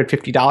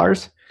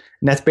 $750.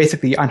 And that's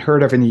basically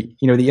unheard of in the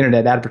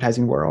internet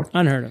advertising world.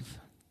 Unheard of.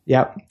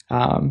 Yep.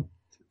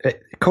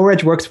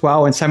 Co-reg works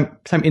well in some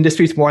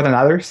industries more than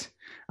others.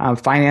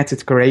 Finance,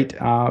 it's great.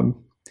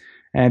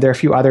 And there are a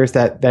few others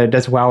that it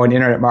does well in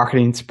internet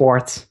marketing,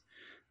 sports.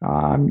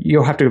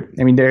 You'll have to,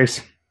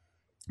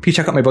 if you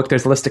check out my book,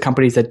 there's a list of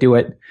companies that do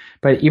it.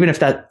 But even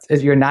if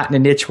you're not in a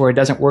niche where it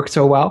doesn't work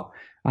so well,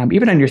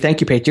 even on your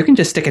thank you page, you can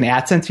just stick an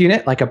AdSense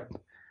unit, like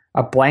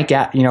a blank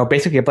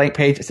basically a blank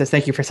page that says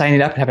thank you for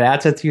signing up, and have an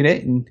AdSense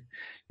unit, and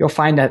you'll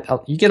find that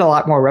you get a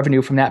lot more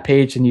revenue from that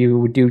page than you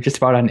would do just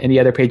about on any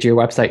other page of your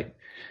website.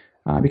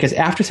 Because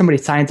after somebody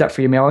signs up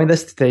for your mailing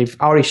list, they've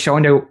already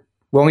shown they're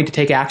willing to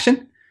take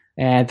action,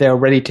 and they're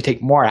ready to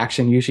take more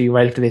action, usually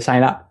right after they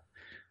sign up.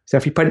 So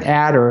if you put an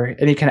ad or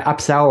any kind of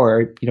upsell,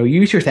 or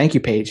use your thank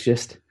you page,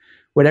 just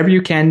whatever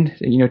you can,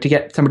 to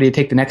get somebody to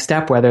take the next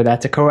step, whether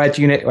that's a co-ed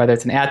unit, whether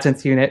it's an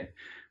AdSense unit,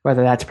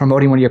 whether that's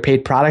promoting one of your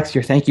paid products,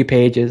 your thank you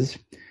page is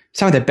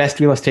some of the best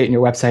real estate in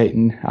your website,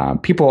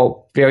 and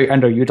people very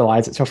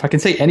underutilize it. So if I can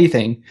say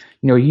anything,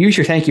 use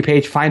your thank you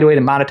page, find a way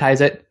to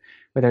monetize it,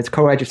 whether it's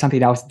co-ed or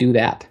something else, do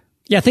that.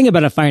 Yeah, think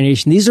about it, Fire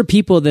Nation. These are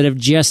people that have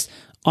just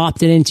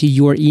opted into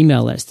your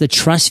email list. The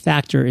trust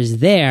factor is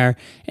there,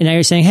 and now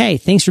you're saying, hey,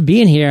 thanks for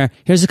being here.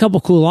 Here's a couple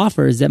cool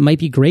offers that might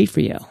be great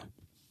for you.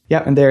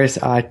 Yep, and there's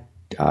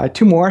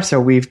 2 more. So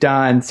we've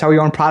done sell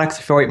your own products,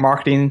 affiliate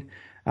marketing,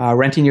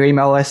 renting your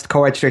email list,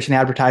 co-registration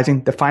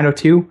advertising. The final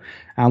two,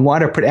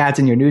 one, are put ads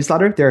in your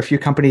newsletter. There are a few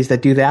companies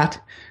that do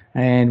that,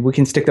 and we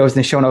can stick those in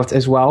the show notes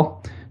as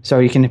well. So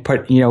you can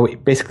put,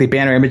 basically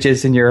banner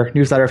images in your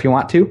newsletter if you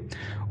want to,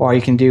 or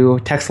you can do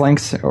text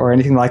links or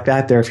anything like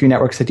that. There are a few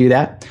networks that do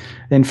that.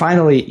 Then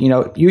finally,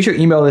 use your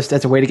email list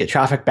as a way to get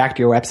traffic back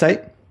to your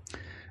website.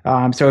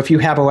 So if you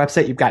have a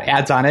website, you've got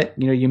ads on it,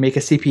 you make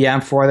a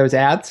CPM for those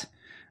ads.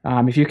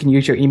 If you can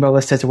use your email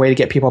list as a way to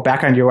get people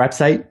back on your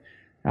website,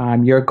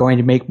 you're going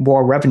to make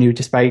more revenue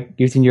just by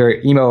using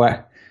your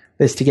email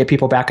list to get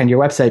people back on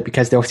your website,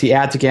 because they'll see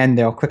ads again,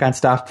 they'll click on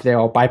stuff,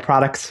 they'll buy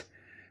products.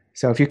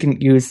 So if you can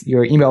use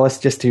your email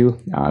list just to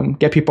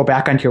get people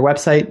back onto your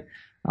website,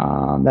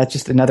 that's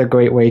just another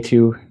great way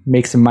to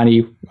make some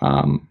money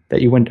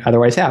that you wouldn't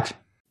otherwise have.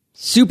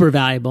 Super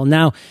valuable.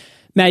 Now,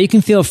 Matt, you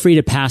can feel free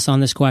to pass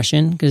on this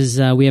question because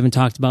we haven't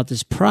talked about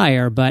this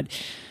prior, but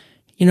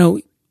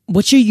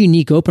what's your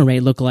unique open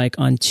rate look like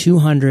on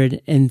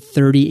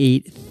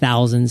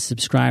 238,000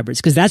 subscribers?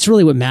 Because that's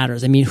really what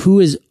matters. I mean, who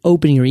is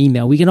opening your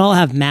email? We can all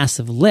have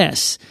massive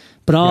lists,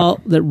 but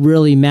all that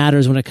really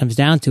matters when it comes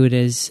down to it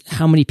is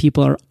how many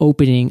people are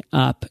opening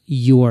up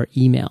your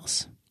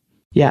emails.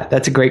 Yeah,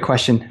 that's a great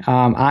question.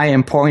 I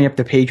am pulling up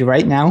the page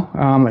right now.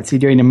 Let's see,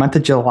 during the month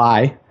of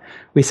July,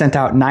 we sent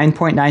out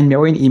 9.9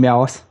 million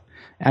emails,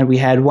 and we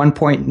had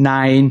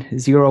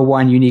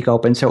 1.901 unique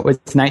open. So it was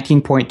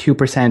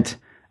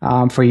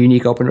 19.2% for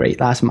unique open rate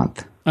last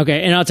month.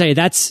 Okay. And I'll tell you,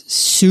 that's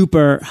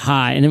super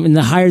high. And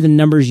the higher the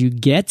numbers you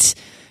get,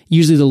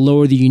 usually the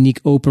lower the unique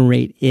open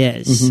rate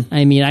is. Mm-hmm.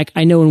 I mean,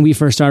 I know when we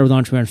first started with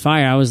Entrepreneur on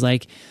Fire, I was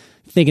like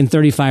thinking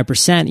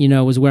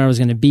 35%, was where I was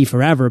going to be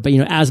forever. But,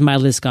 as my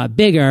list got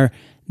bigger,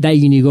 that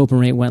unique open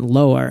rate went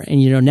lower.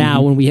 And,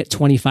 now when we hit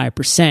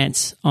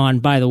 25% on,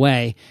 by the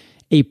way,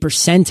 a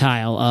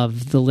percentile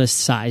of the list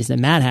size that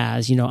Matt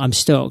has, I'm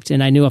stoked.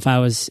 And I knew if I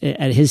was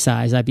at his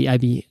size, I'd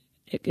be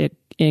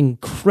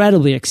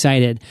incredibly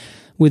excited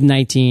with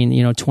 19,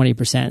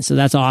 20%. So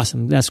that's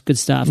awesome. That's good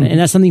stuff. Mm-hmm. And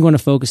that's something you want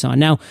to focus on.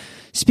 Now,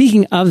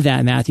 speaking of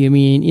that, Matthew, I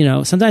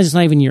mean, sometimes it's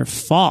not even your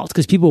fault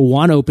because people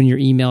want to open your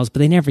emails, but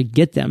they never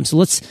get them. So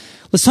let's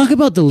talk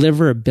about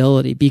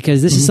deliverability,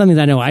 because this is something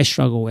that I know I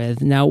struggle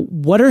with. Now,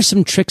 what are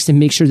some tricks to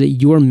make sure that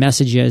your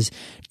messages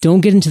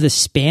don't get into the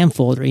spam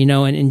folder?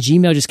 And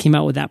Gmail just came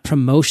out with that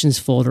promotions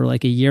folder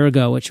like a year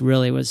ago, which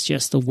really was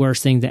just the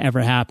worst thing to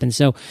ever happen.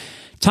 So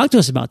talk to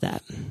us about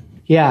that.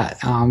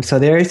 Yeah. So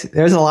there's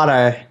a lot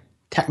of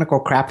technical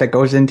crap that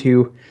goes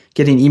into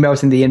getting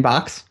emails in the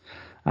inbox.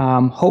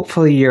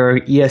 Hopefully your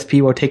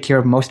ESP will take care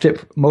of most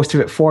of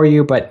it for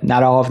you, but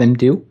not all of them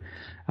do.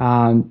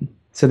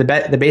 So the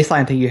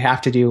baseline thing you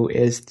have to do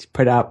is to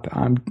put up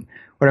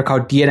what are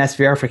called DNS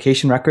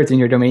verification records in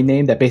your domain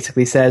name that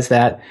basically says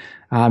that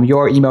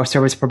your email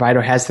service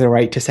provider has the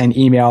right to send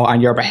email on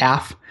your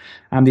behalf.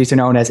 These are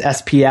known as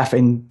SPF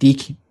and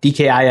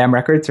DKIM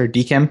records, or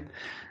DKIM.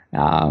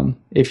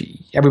 If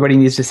everybody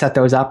needs to set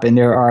those up, and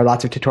there are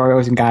lots of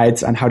tutorials and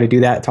guides on how to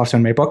do that. It's also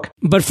in my book.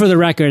 But for the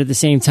record, at the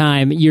same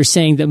time, you're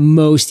saying that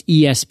most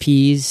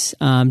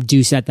ESPs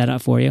do set that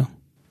up for you.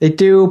 They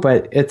do,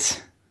 but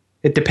it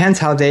depends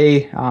how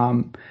they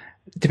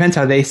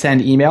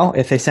send email.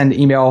 If they send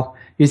email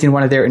using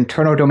one of their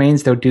internal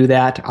domains, they'll do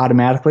that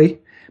automatically.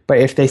 But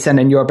if they send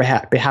in your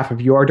behalf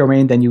of your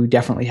domain, then you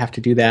definitely have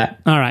to do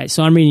that. All right.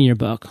 So I'm reading your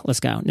book. Let's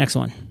go. Next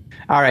one.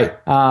 All right.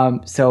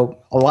 So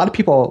a lot of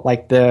people,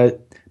 like, the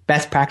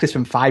best practice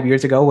from 5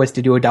 years ago was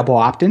to do a double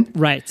opt-in.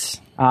 Right.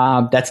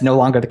 That's no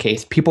longer the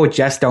case. People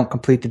just don't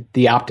complete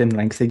the opt-in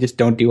links. They just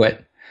don't do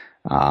it.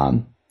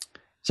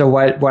 So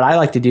what I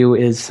like to do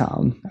is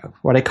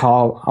what I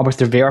call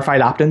almost a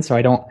verified opt-in. So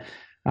I don't.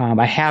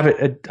 I have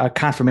a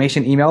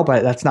confirmation email,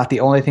 but that's not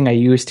the only thing I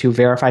use to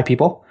verify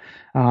people.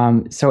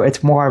 So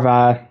it's more of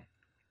a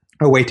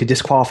way to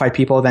disqualify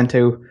people than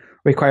to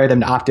require them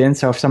to opt in.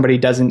 So if somebody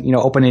doesn't,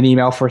 open an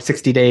email for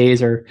 60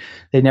 days, or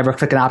they never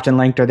click an opt-in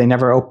link, or they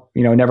never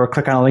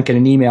click on a link in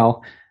an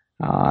email,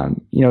 then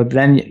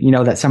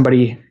that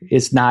somebody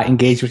is not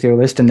engaged with your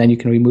list, and then you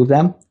can remove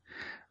them.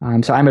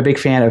 So I'm a big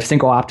fan of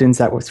single opt-ins.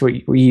 That was what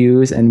we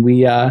use, and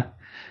we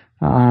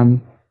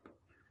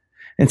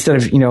instead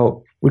of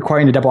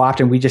requiring a double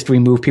opt-in, we just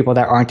remove people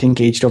that aren't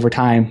engaged over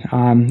time.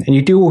 And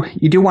you do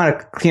want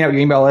to clean out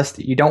your email list.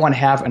 You don't want to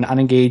have an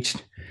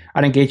unengaged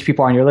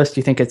people on your list.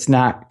 You think it's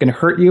not going to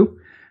hurt you.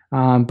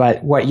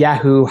 But what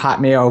Yahoo,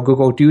 Hotmail,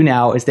 Google do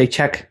now is they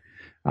check,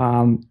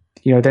 they're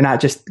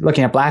not just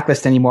looking at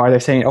blacklist anymore. They're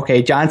saying,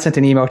 okay, John sent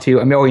an email to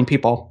 1 million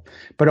people,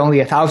 but only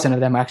 1,000 of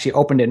them actually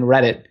opened it and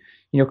read it.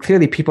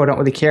 Clearly people don't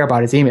really care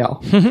about his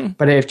email.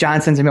 But if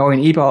John sends a million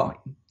emails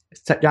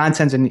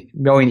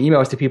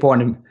to people,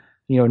 and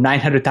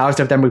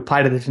 900,000 of them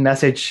reply to this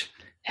message,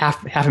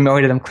 half a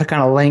million of them click on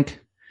a link,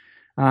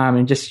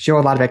 and just show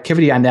a lot of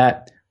activity on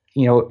that.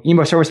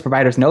 Email service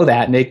providers know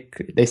that, and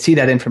they see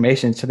that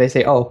information. So they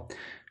say,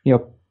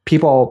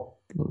 people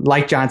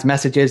like John's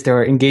messages.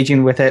 They're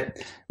engaging with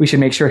it. We should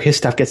make sure his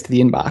stuff gets to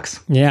the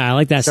inbox. Yeah, I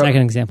like that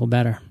second example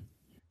better.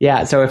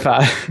 Yeah. So if,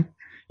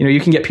 you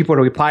can get people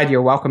to reply to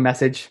your welcome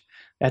message,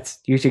 That's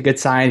usually a good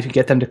sign. If you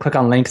get them to click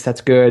on links,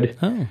 that's good.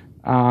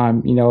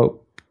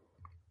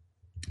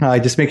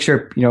 Just make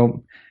sure,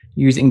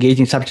 use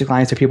engaging subject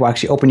lines so people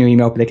actually open your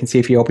email, but they can see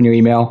if you open your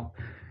email.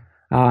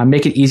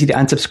 Make it easy to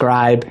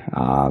unsubscribe.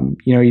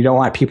 You don't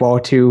want people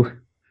to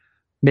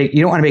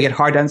you don't want to make it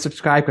hard to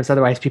unsubscribe, because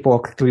otherwise people will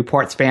click the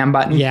report spam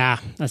button. Yeah.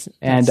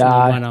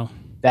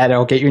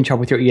 That'll get you in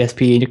trouble with your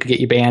ESP, and you could get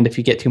you banned if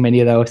you get too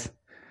many of those.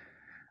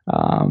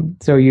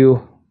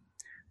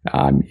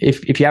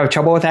 If you have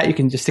trouble with that, you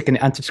can just stick an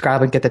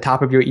unsubscribe link at the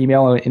top of your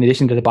email in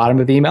addition to the bottom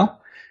of the email.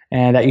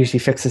 And that usually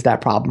fixes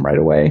that problem right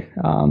away.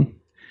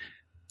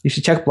 You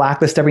should check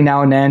blacklist every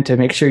now and then to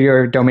make sure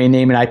your domain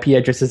name and IP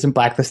address isn't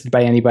blacklisted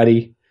by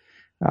anybody.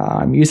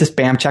 Use a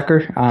spam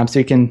checker.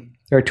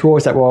 There are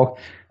tools that will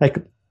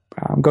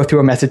go through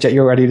a message that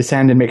you're ready to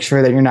send and make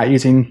sure that you're not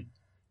using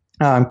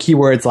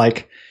keywords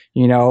like,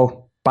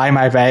 buy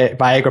my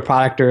Viagra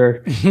product,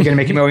 or you're going to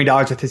make $1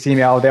 million with this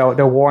email.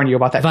 They'll warn you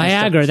about that.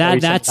 Viagra,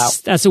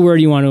 that's a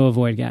word you want to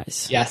avoid,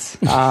 guys. Yes.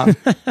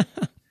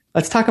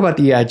 Let's talk about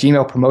the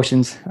Gmail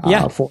promotions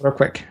real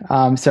quick.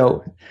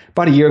 So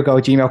about a year ago,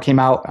 Gmail came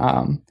out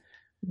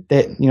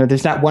that,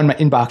 there's not one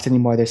inbox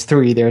anymore. There's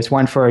 3. There's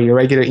one for your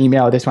regular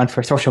email. There's one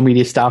for social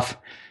media stuff.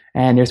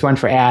 And there's one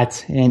for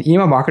ads. And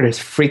email marketers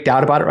freaked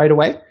out about it right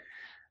away.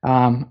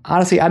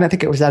 Honestly, I don't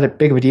think it was that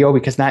big of a deal,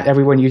 because not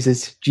everyone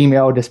uses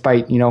Gmail,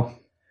 despite,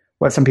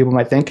 what some people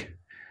might think.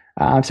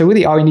 So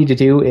really all you need to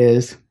do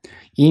is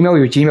email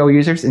your Gmail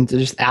users and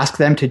just ask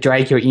them to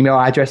drag your email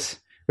address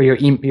or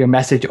your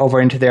message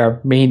over into their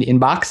main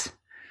inbox.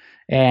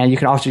 And you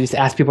can also just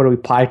ask people to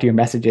reply to your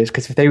messages,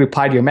 because if they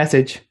reply to your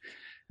message,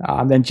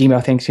 then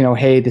Gmail thinks,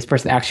 hey, this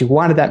person actually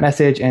wanted that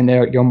message, and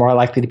you're more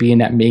likely to be in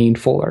that main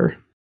folder.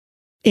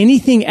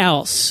 Anything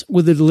else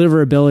with the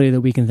deliverability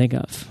that we can think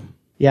of?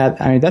 Yeah,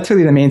 I mean, that's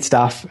really the main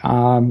stuff. Get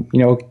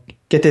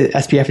the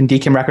SPF and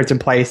DKIM records in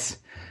place.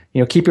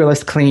 Keep your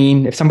list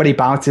clean. If somebody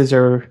bounces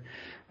or,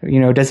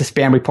 does a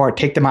spam report,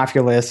 take them off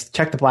your list.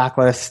 Check the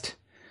blacklist.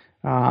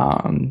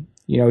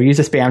 Use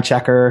a spam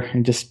checker,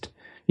 and just,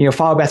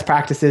 follow best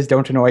practices.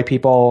 Don't annoy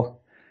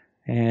people,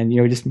 and,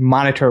 just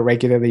monitor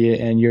regularly,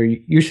 and you're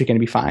usually going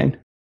to be fine.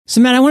 So,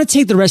 Matt, I want to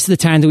take the rest of the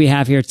time that we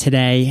have here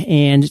today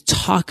and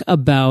talk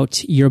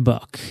about your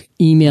book,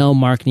 Email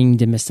Marketing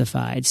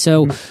Demystified.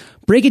 So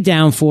break it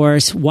down for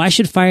us. Why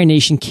should Fire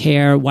Nation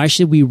care? Why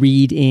should we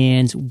read?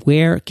 And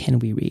where can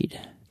we read?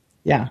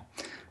 Yeah.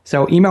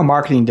 So Email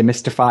Marketing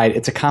Demystified,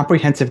 it's a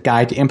comprehensive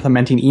guide to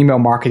implementing email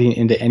marketing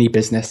into any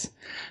business.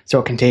 So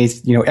it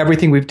contains,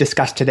 everything we've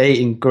discussed today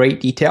in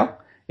great detail,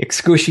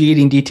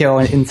 excruciating detail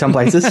in some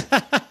places.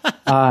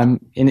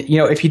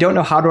 If you don't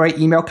know how to write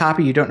email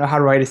copy, you don't know how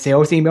to write a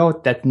sales email,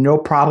 that's no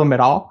problem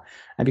at all.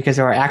 Because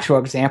there are actual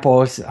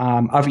examples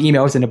of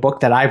emails in a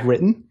book that I've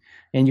written,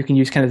 and you can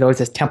use kind of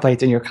those as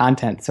templates in your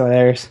content. So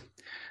there's,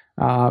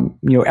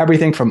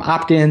 everything from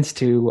opt-ins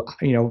to,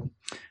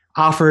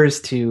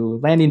 offers to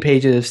landing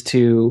pages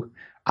to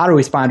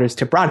autoresponders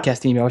to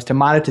broadcast emails to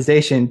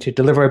monetization to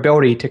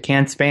deliverability to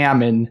canned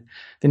spam and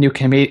the new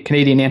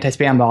Canadian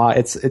anti-spam law.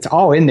 It's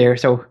all in there.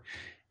 So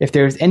if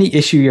there's any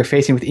issue you're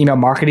facing with email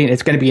marketing,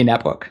 it's going to be in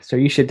that book. So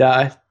you should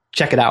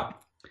check it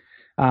out.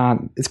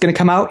 It's going to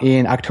come out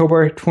in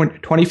October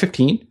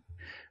 2015.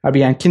 It'll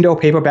be on Kindle,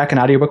 paperback,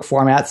 and audiobook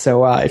format.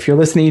 So if you're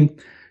listening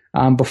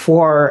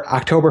before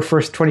October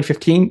 1st,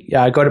 2015,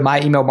 go to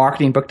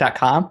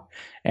myemailmarketingbook.com,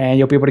 and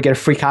you'll be able to get a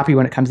free copy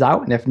when it comes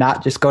out. And if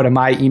not, just go to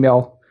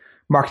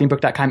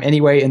myemailmarketingbook.com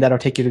anyway, and that'll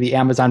take you to the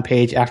Amazon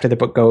page after the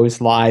book goes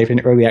live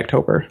in early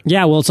October.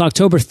 Yeah, well, it's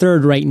October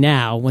 3rd right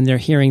now when they're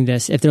hearing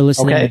this, if they're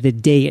listening the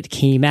day it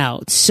came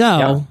out.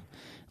 So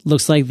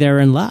looks like they're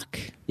in luck.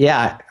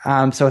 Yeah.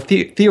 So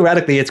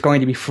theoretically, it's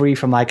going to be free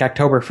from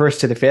October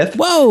 1st to the 5th.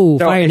 Whoa,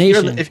 so Fire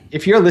Nation.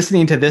 If you're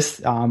listening to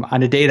this on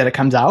the day that it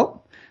comes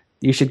out,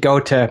 you should go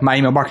to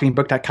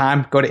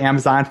myemailmarketingbook.com, go to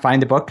Amazon,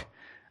 find the book,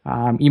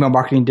 Email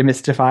Marketing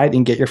Demystified,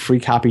 and get your free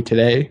copy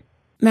today.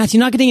 Matthew,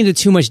 not getting into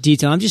too much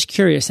detail, I'm just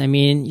curious. I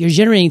mean, you're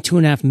generating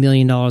 $2.5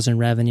 million in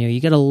revenue.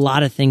 You got a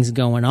lot of things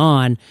going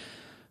on.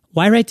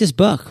 Why write this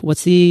book?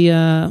 What's the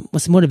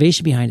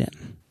motivation behind it?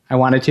 I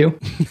wanted to.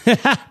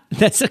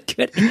 That's a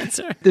good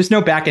answer. There's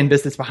no back-end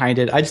business behind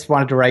it. I just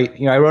wanted to write.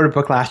 I wrote a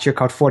book last year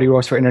called 40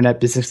 Rules for Internet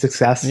Business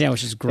Success. Yeah,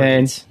 which is great.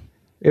 And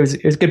it was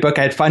a good book.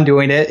 I had fun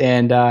doing it.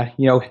 And,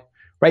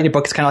 writing a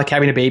book is kind of like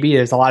having a baby.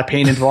 There's a lot of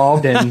pain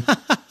involved. And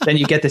then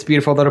you get this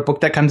beautiful little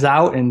book that comes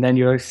out. And then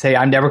you say,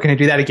 I'm never going to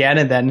do that again.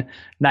 And then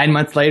 9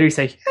 months later, you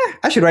say,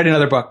 I should write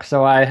another book.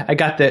 So I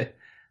got the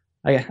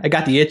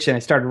itch, and I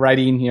started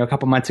writing, a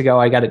couple months ago.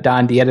 I got it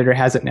done. The editor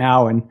has it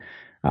now. And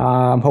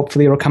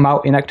hopefully it'll come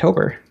out in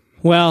October.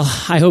 Well,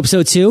 I hope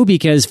so too,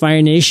 because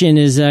Fire Nation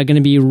is going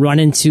to be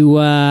running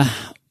to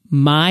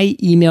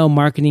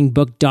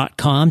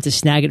myemailmarketingbook.com to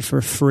snag it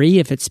for free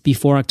if it's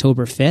before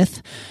October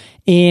 5th.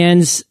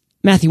 And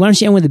Matthew, why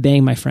don't you end with a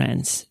bang, my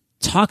friends?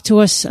 Talk to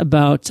us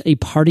about a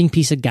parting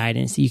piece of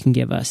guidance that you can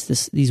give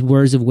us, these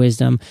words of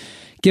wisdom.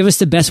 Give us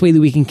the best way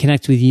that we can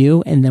connect with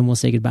you, and then we'll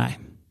say goodbye.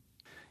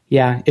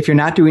 Yeah, if you're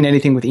not doing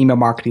anything with email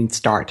marketing,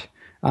 start.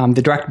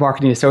 The Direct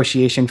Marketing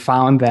Association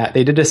found that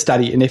they did a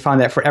study, and they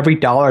found that for every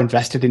 $1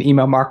 invested in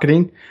email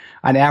marketing,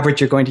 on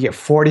average, you're going to get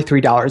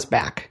 $43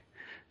 back.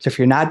 So if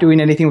you're not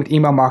doing anything with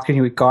email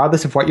marketing,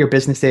 regardless of what your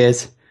business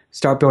is,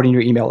 start building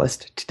your email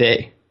list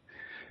today.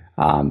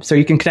 So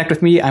you can connect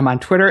with me. I'm on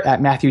Twitter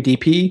at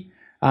MatthewDP.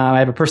 I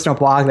have a personal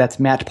blog that's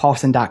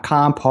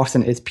mattpaulson.com.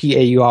 Paulson is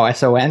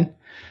Paulson.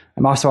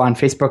 I'm also on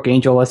Facebook,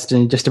 AngelList,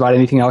 and just about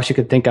anything else you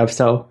could think of.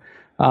 So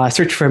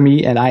search for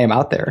me, and I am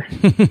out there.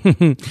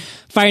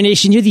 Fire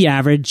Nation, you're the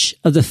average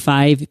of the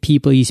 5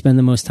 people you spend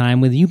the most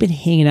time with. You've been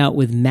hanging out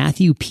with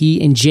Matthew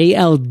P. and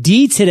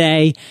JLD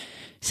today.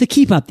 So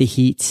keep up the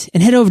heat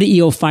and head over to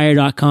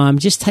eofire.com.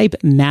 Just type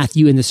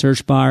Matthew in the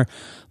search bar.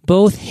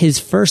 Both his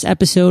first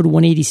episode,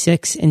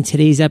 186, and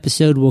today's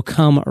episode will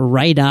come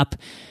right up.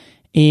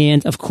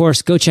 And of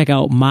course, go check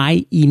out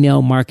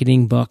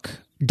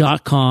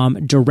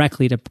myemailmarketingbook.com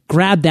directly to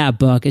grab that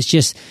book. It's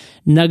just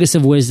nuggets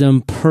of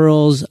wisdom,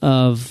 pearls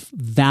of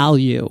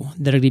value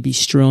that are going to be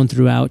strewn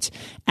throughout.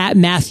 At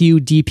Matthew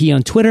DP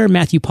on Twitter,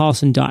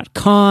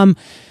 MatthewPaulson.com.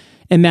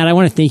 And Matt, I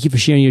want to thank you for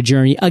sharing your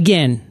journey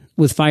again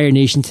with Fire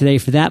Nation today.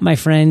 For that, my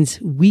friends,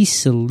 we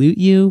salute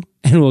you,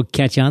 and we'll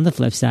catch you on the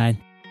flip side.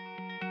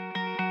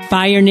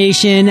 Fire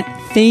Nation,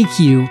 thank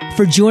you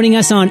for joining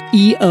us on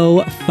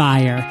EO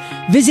Fire.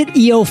 Visit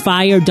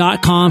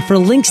eofire.com for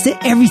links to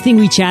everything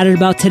we chatted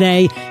about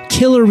today,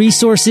 killer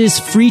resources,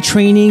 free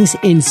trainings,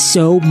 and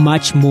so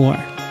much more.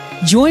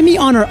 Join me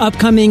on our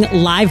upcoming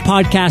live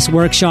podcast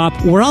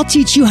workshop where I'll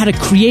teach you how to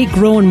create,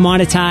 grow, and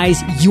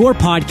monetize your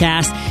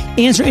podcast,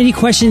 answer any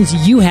questions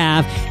you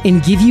have,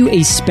 and give you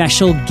a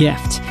special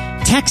gift.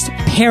 Text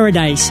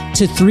Paradise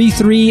to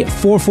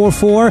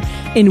 33444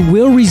 and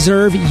we'll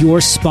reserve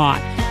your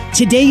spot.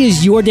 Today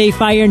is your day,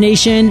 Fire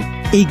Nation.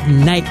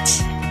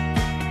 Ignite.